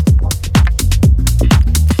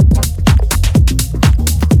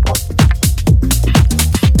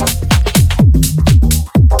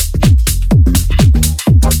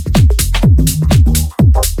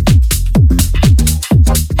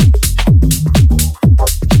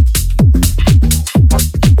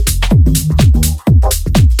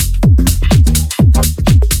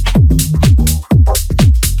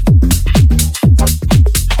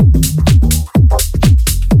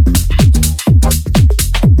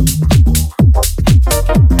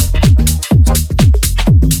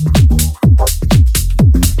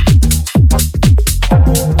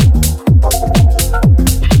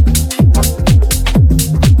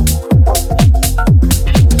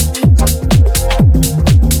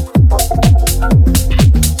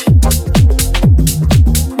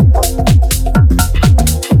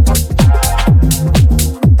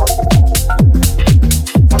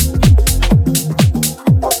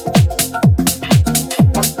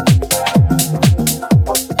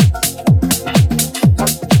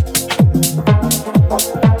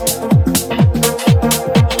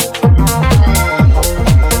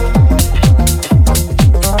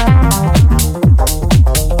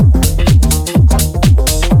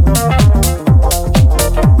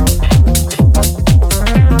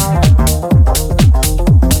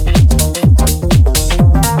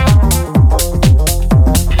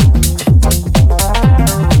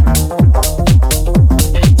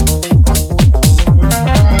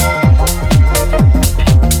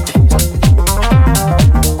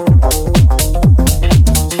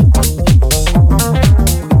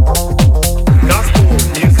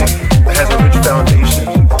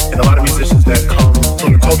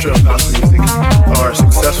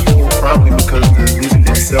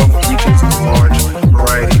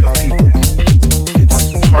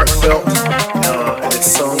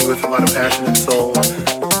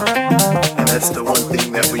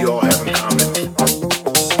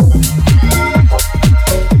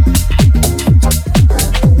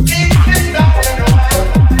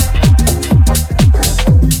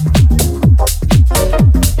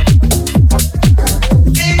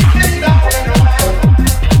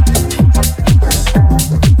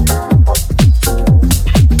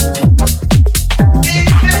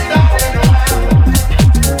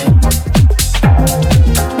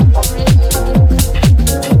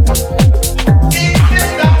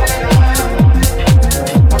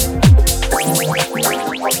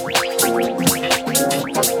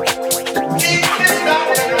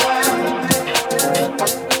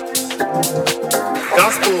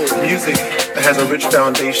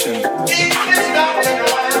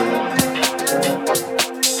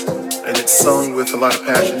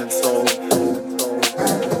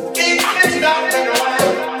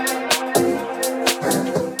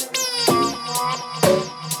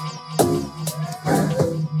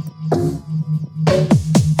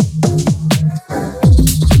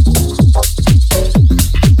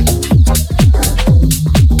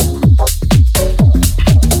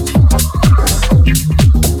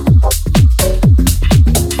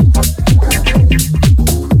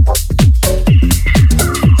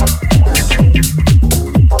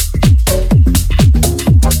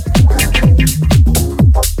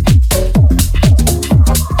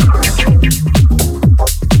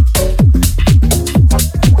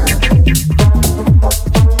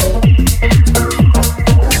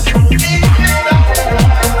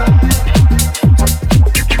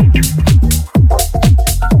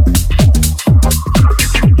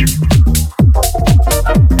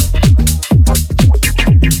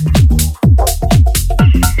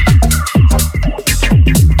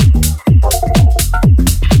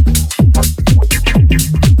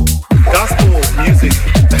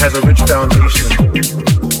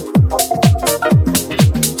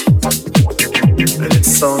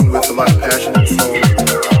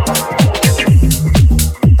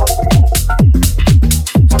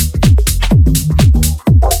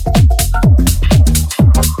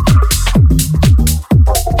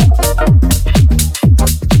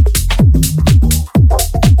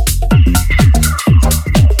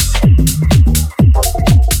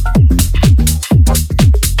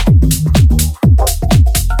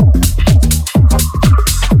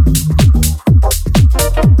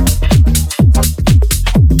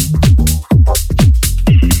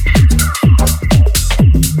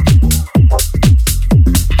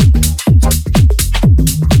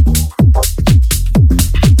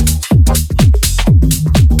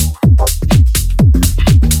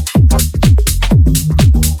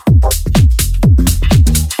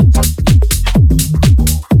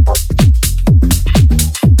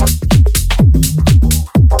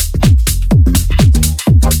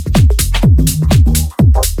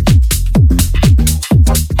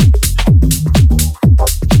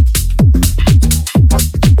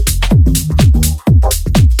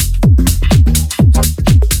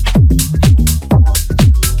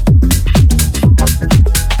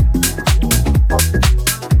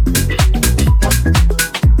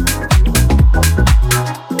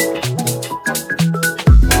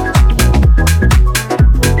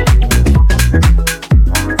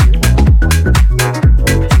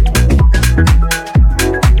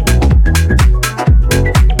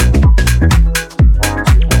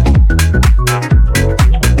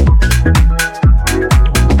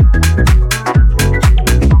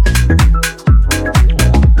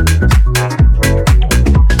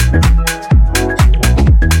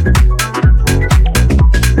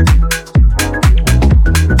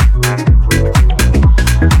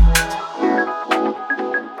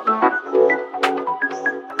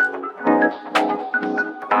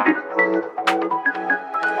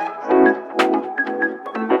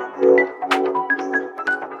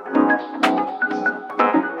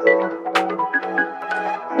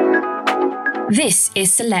 This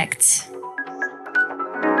is Select.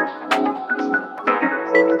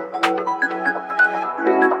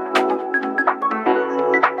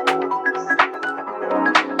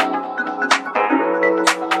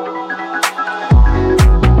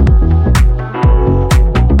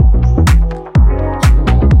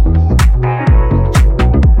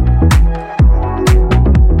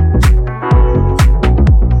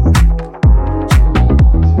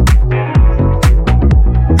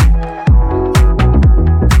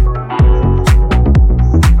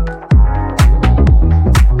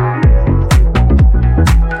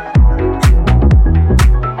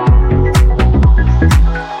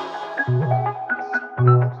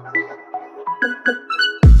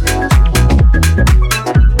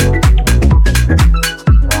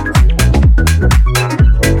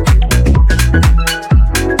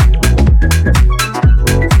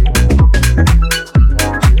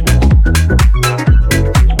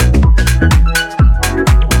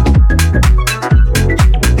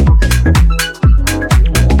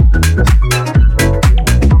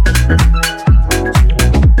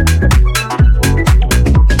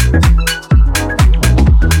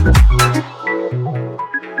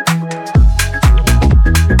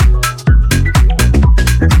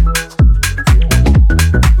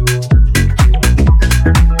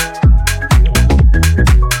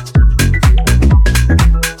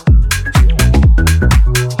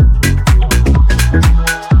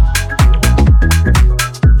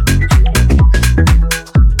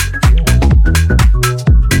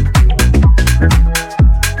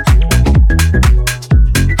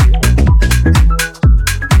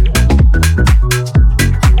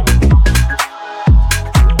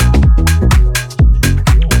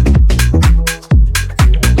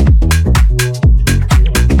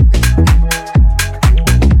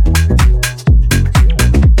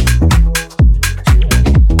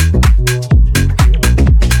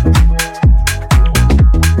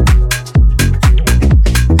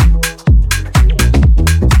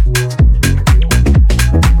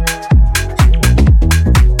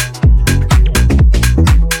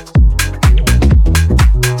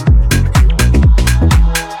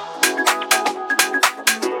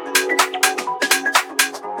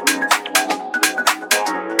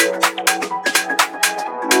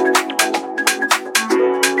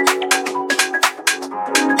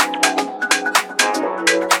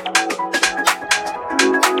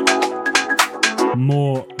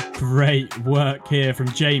 More great work here from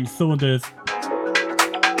James Saunders.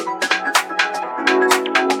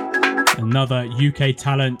 Another UK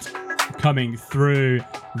talent coming through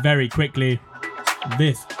very quickly.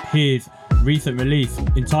 This his recent release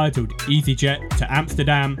entitled EasyJet to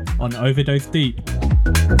Amsterdam on Overdose Deep.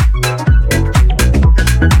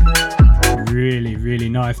 Really, really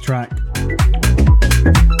nice track.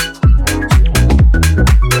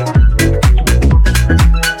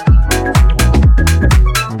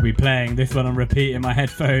 We'll be playing this one on repeat in my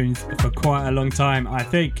headphones for quite a long time, I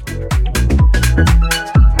think.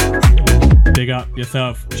 Big up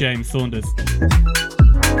yourself, James Saunders.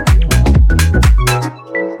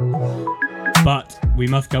 But we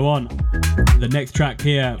must go on. The next track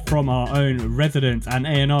here from our own resident and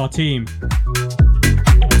A&R team,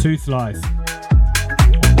 Two Slice.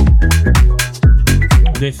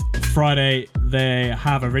 This Friday they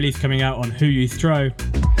have a release coming out on Who You Stro,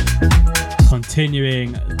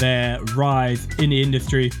 continuing their rise in the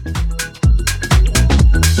industry.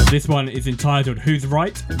 This one is entitled Who's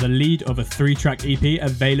Right, the lead of a 3-track EP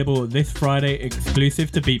available this Friday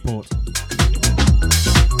exclusive to Beatport.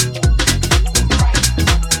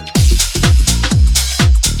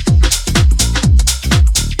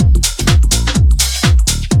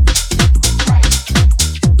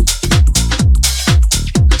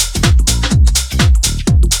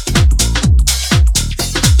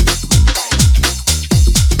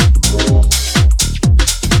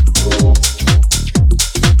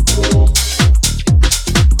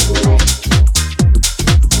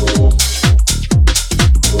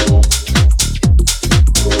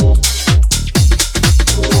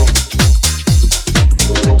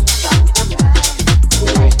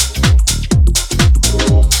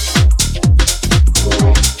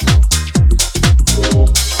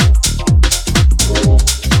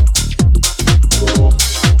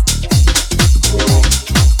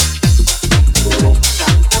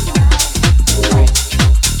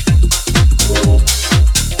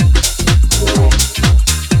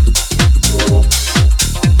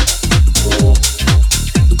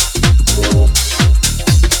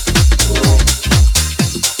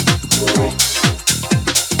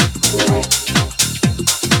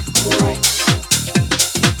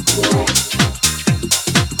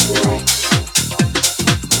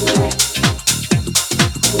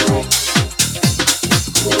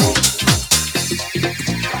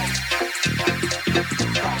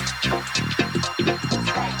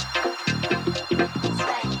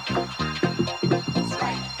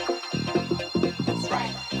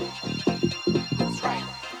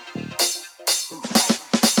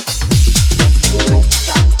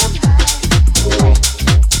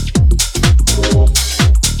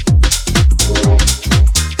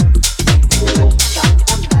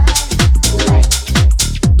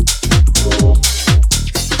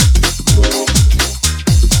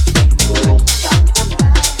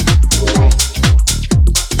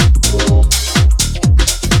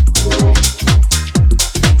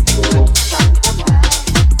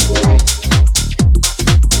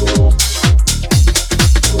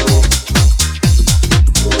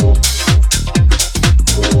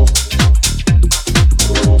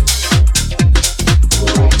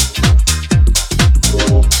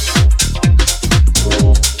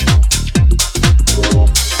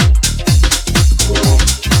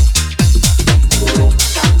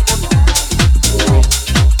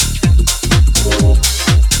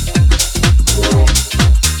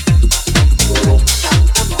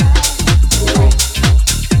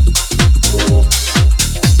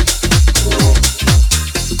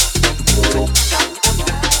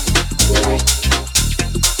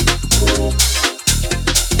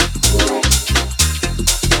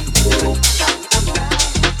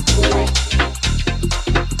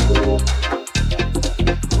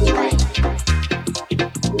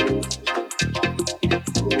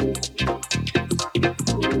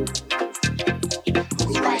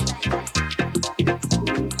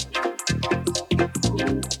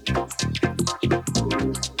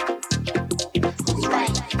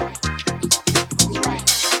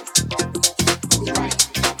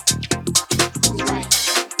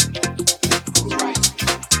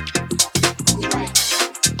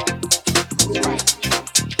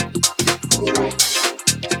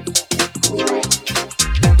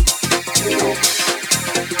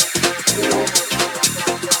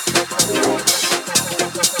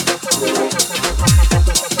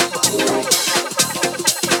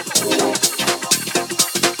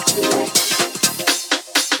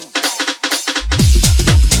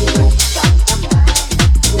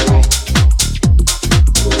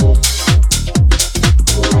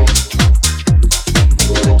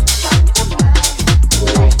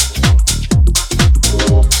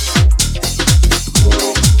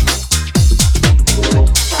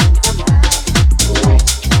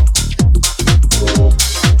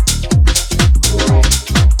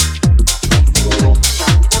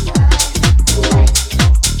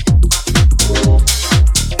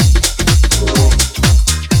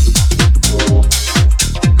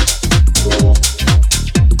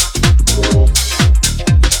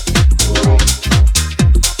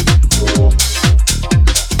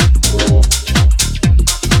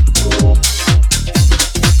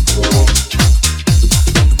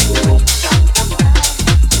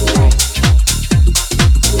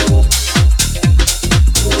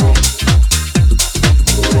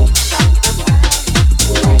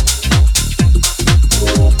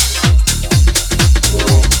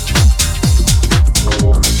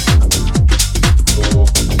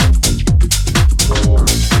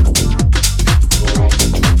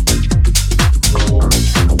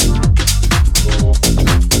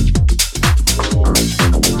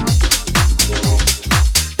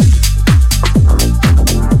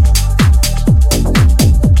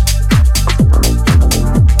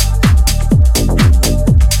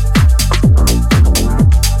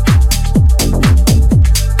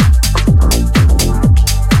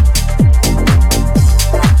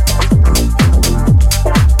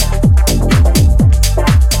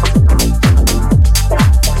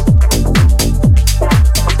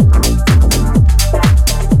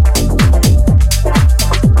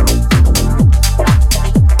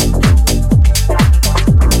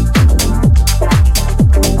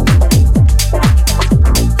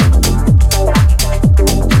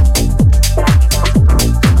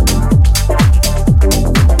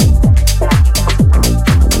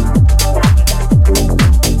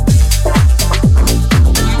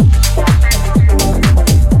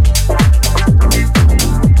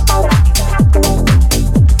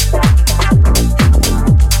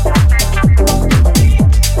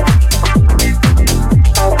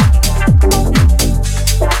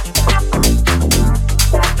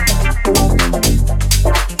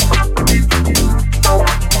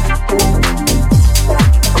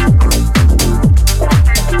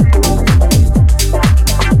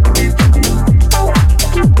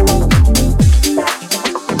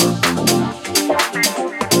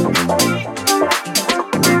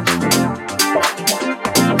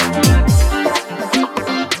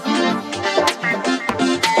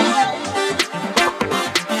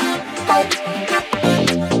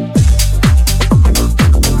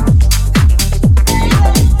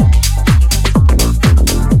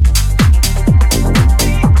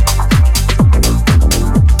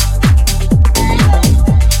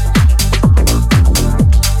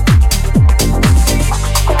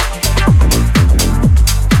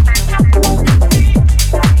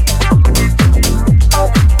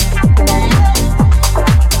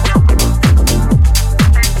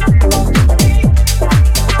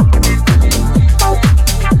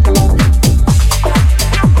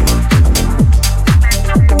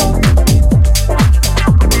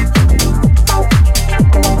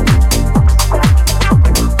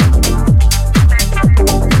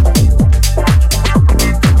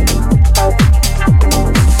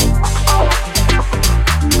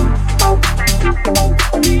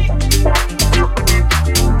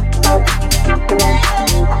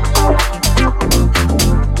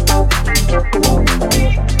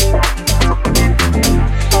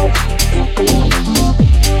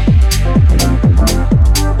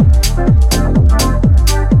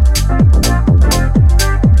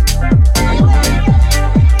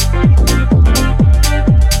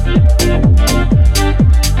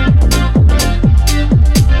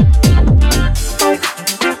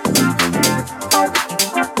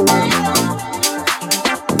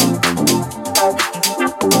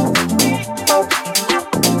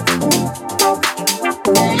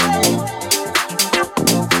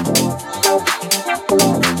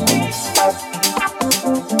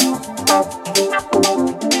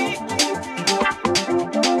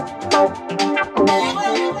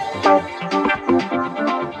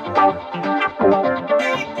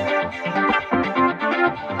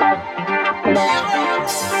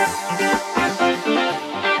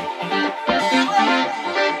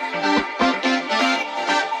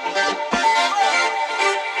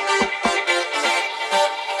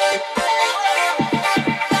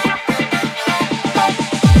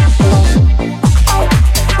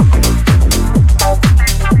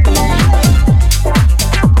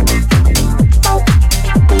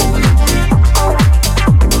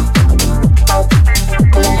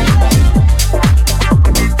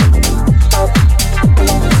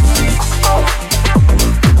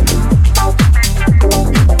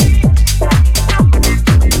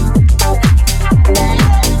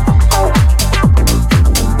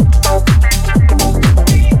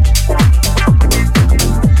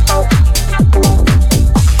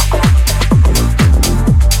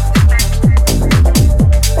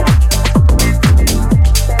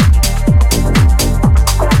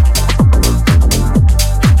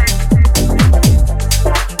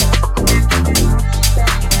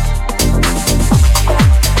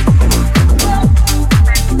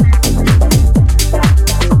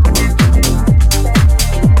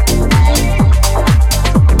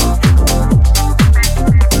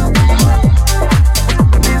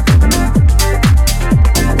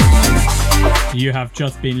 You have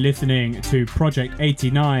just been listening to Project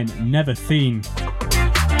 89, Never Seen.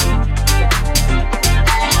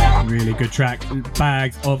 Really good track,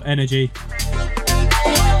 bags of energy.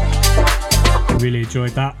 Really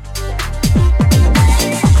enjoyed that.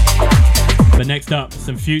 But next up,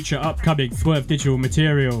 some future upcoming Swerve Digital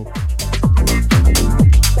material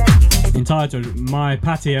entitled My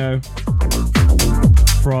Patio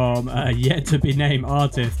from a yet to be named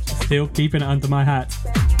artist, still keeping it under my hat.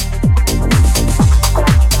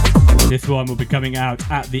 This one will be coming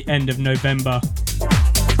out at the end of November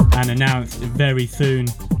and announced very soon.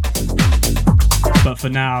 But for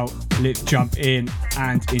now, let's jump in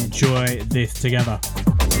and enjoy this together.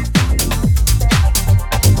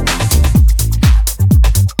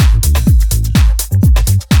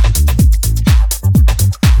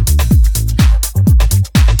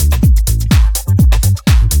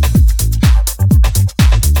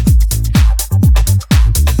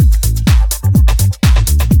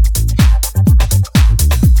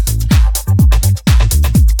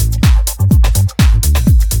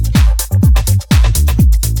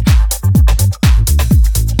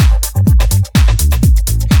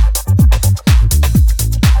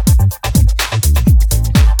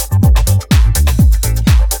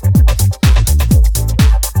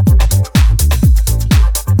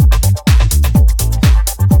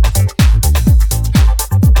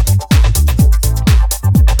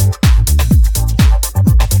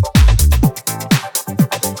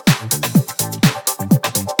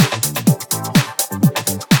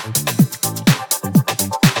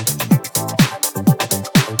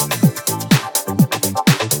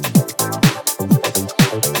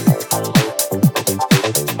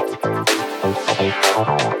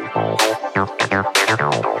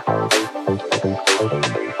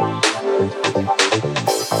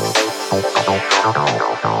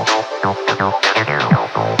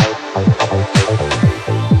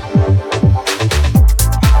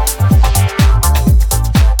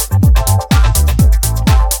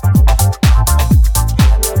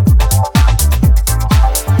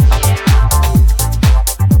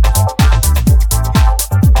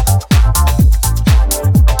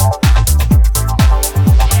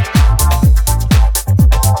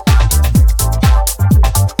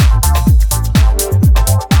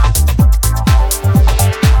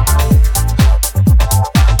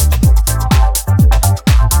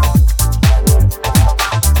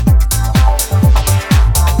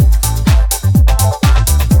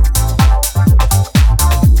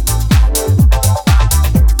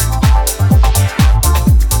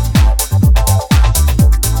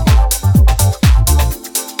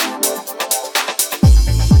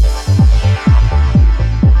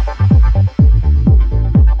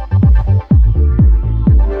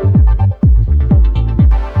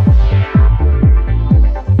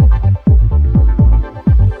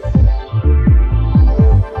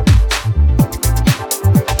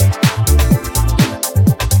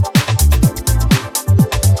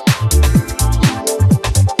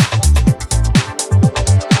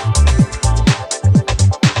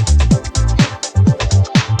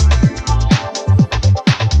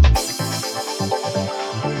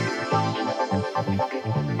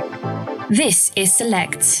 This is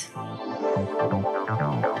Select.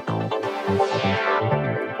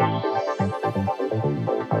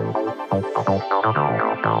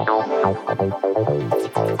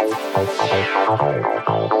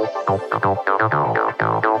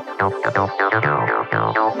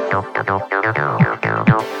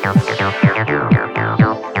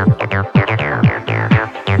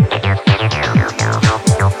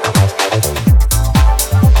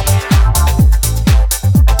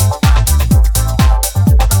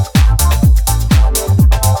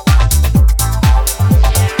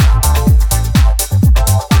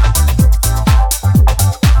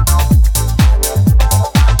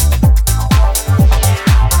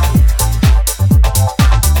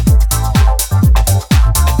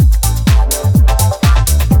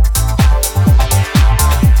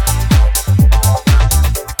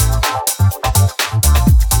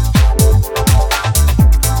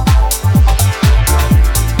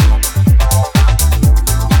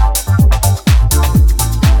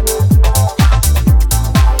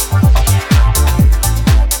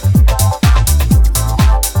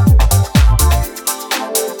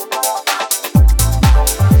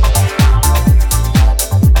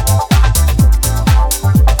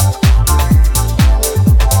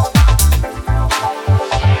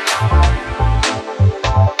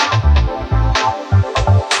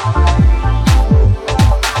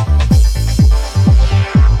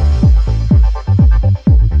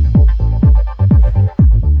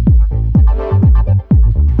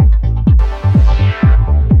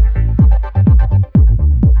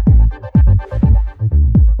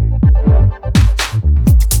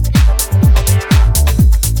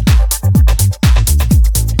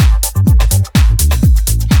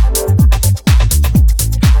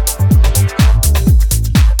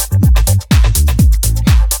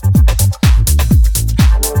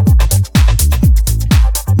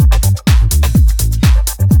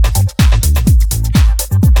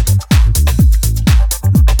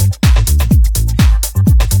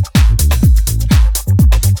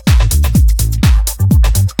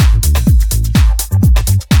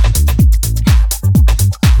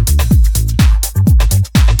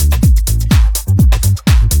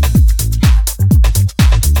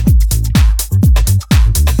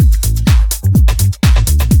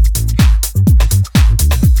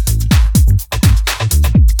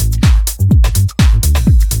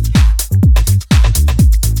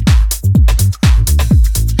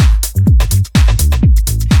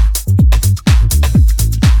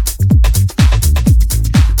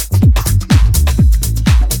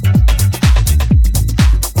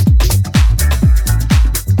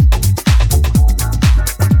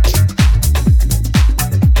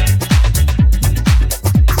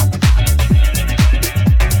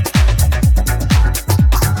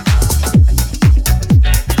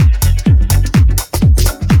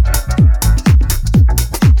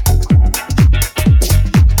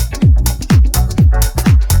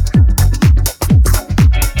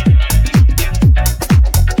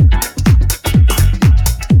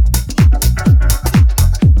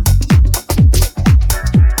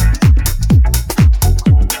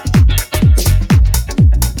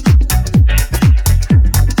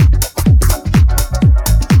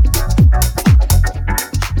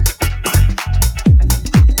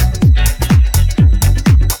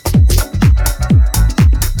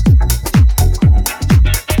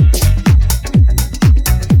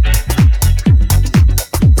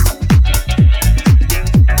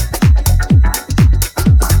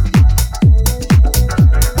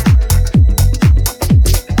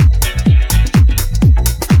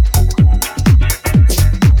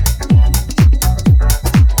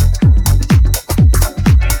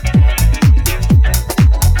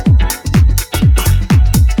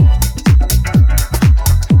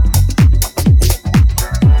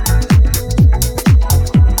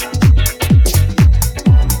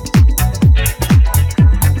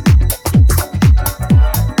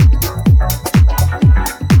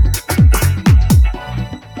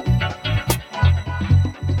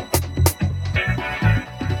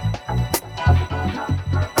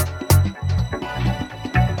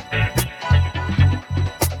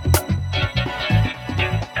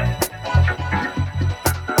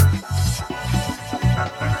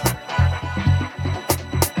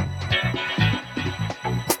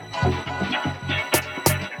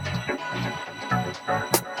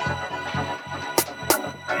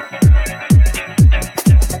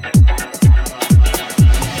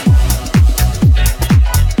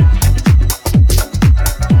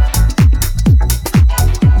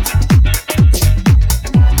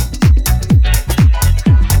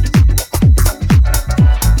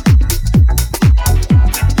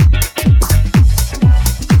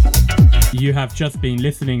 You have just been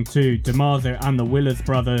listening to Damaso and the Willers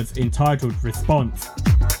Brothers entitled Response,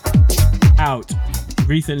 out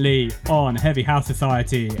recently on Heavy House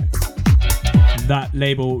Society, that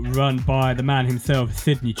label run by the man himself,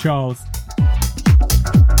 Sydney Charles.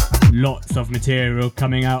 Lots of material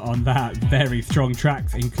coming out on that, very strong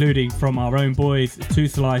tracks, including from our own boys, Two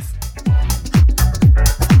Slice.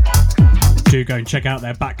 Do go and check out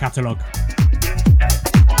their back catalogue.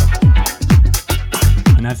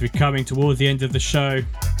 And as we're coming towards the end of the show,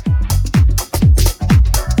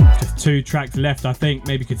 just 2 tracks left, I think.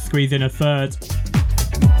 Maybe could squeeze in a third.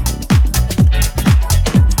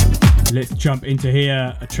 Let's jump into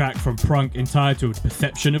here, a track from Prunk entitled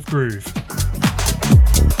Perception of Groove.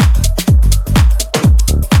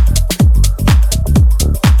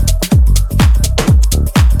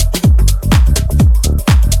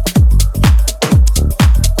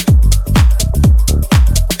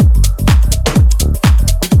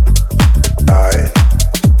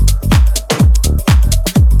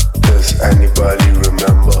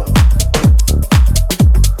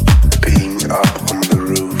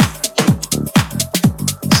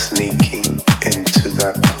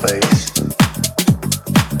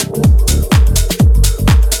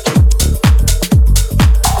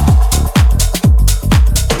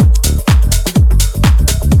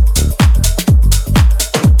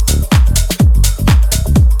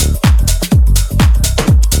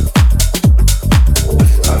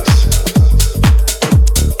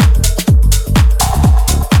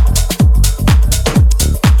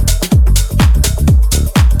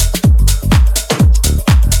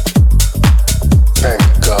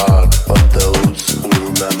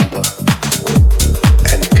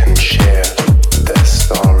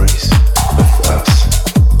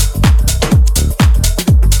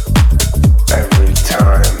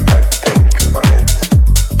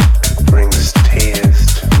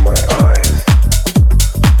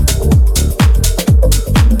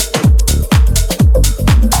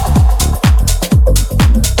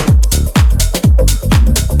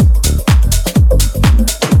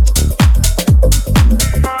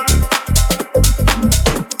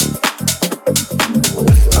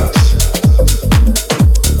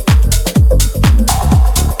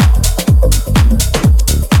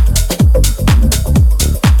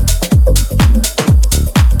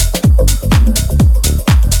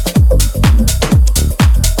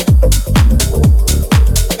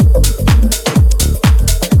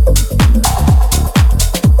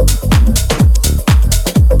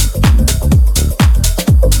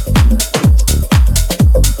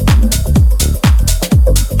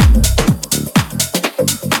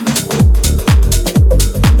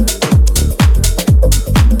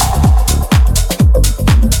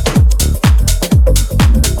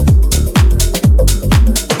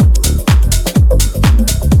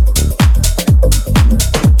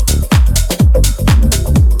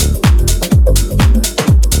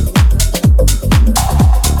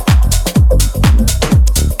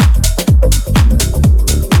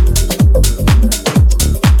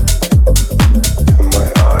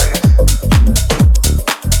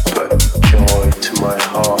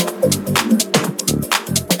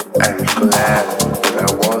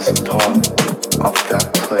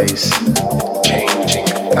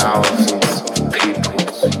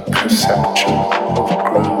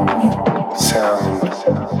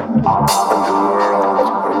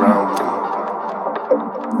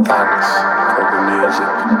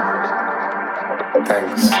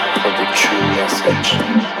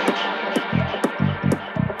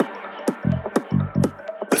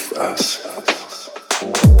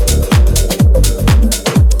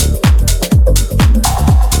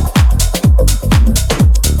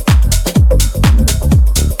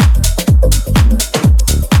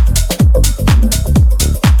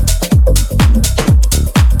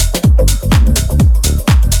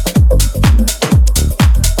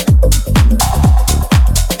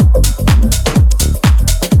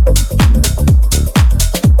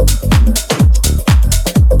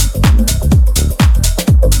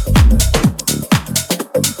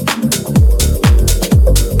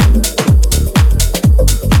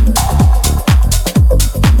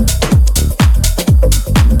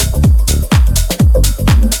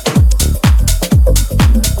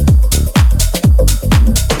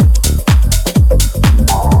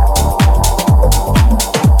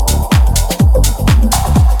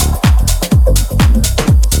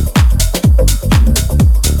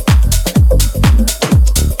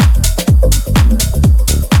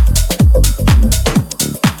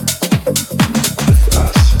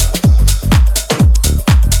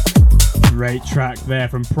 There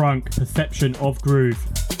from Prunk, Perception of Groove.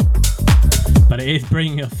 But it is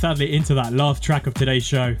bringing us sadly into that last track of today's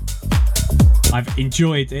show. I've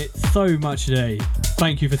enjoyed it so much today.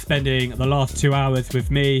 Thank you for spending the last 2 hours with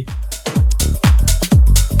me.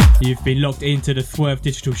 You've been locked into the Swerve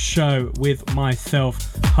Digital show with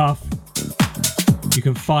myself, Huff. You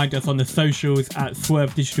can find us on the socials at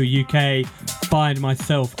Swerve Digital UK. Find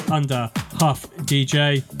myself under Huff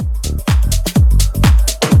DJ.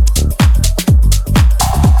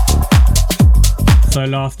 So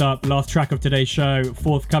last track of today's show,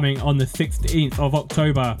 forthcoming on the 16th of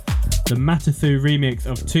October, the Matasu remix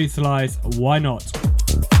of Two Sly's Why Not?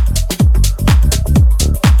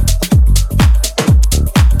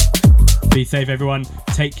 Be safe everyone,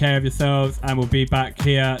 take care of yourselves, and we'll be back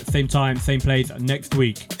here, same time, same place next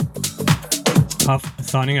week. Huff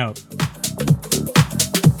signing out.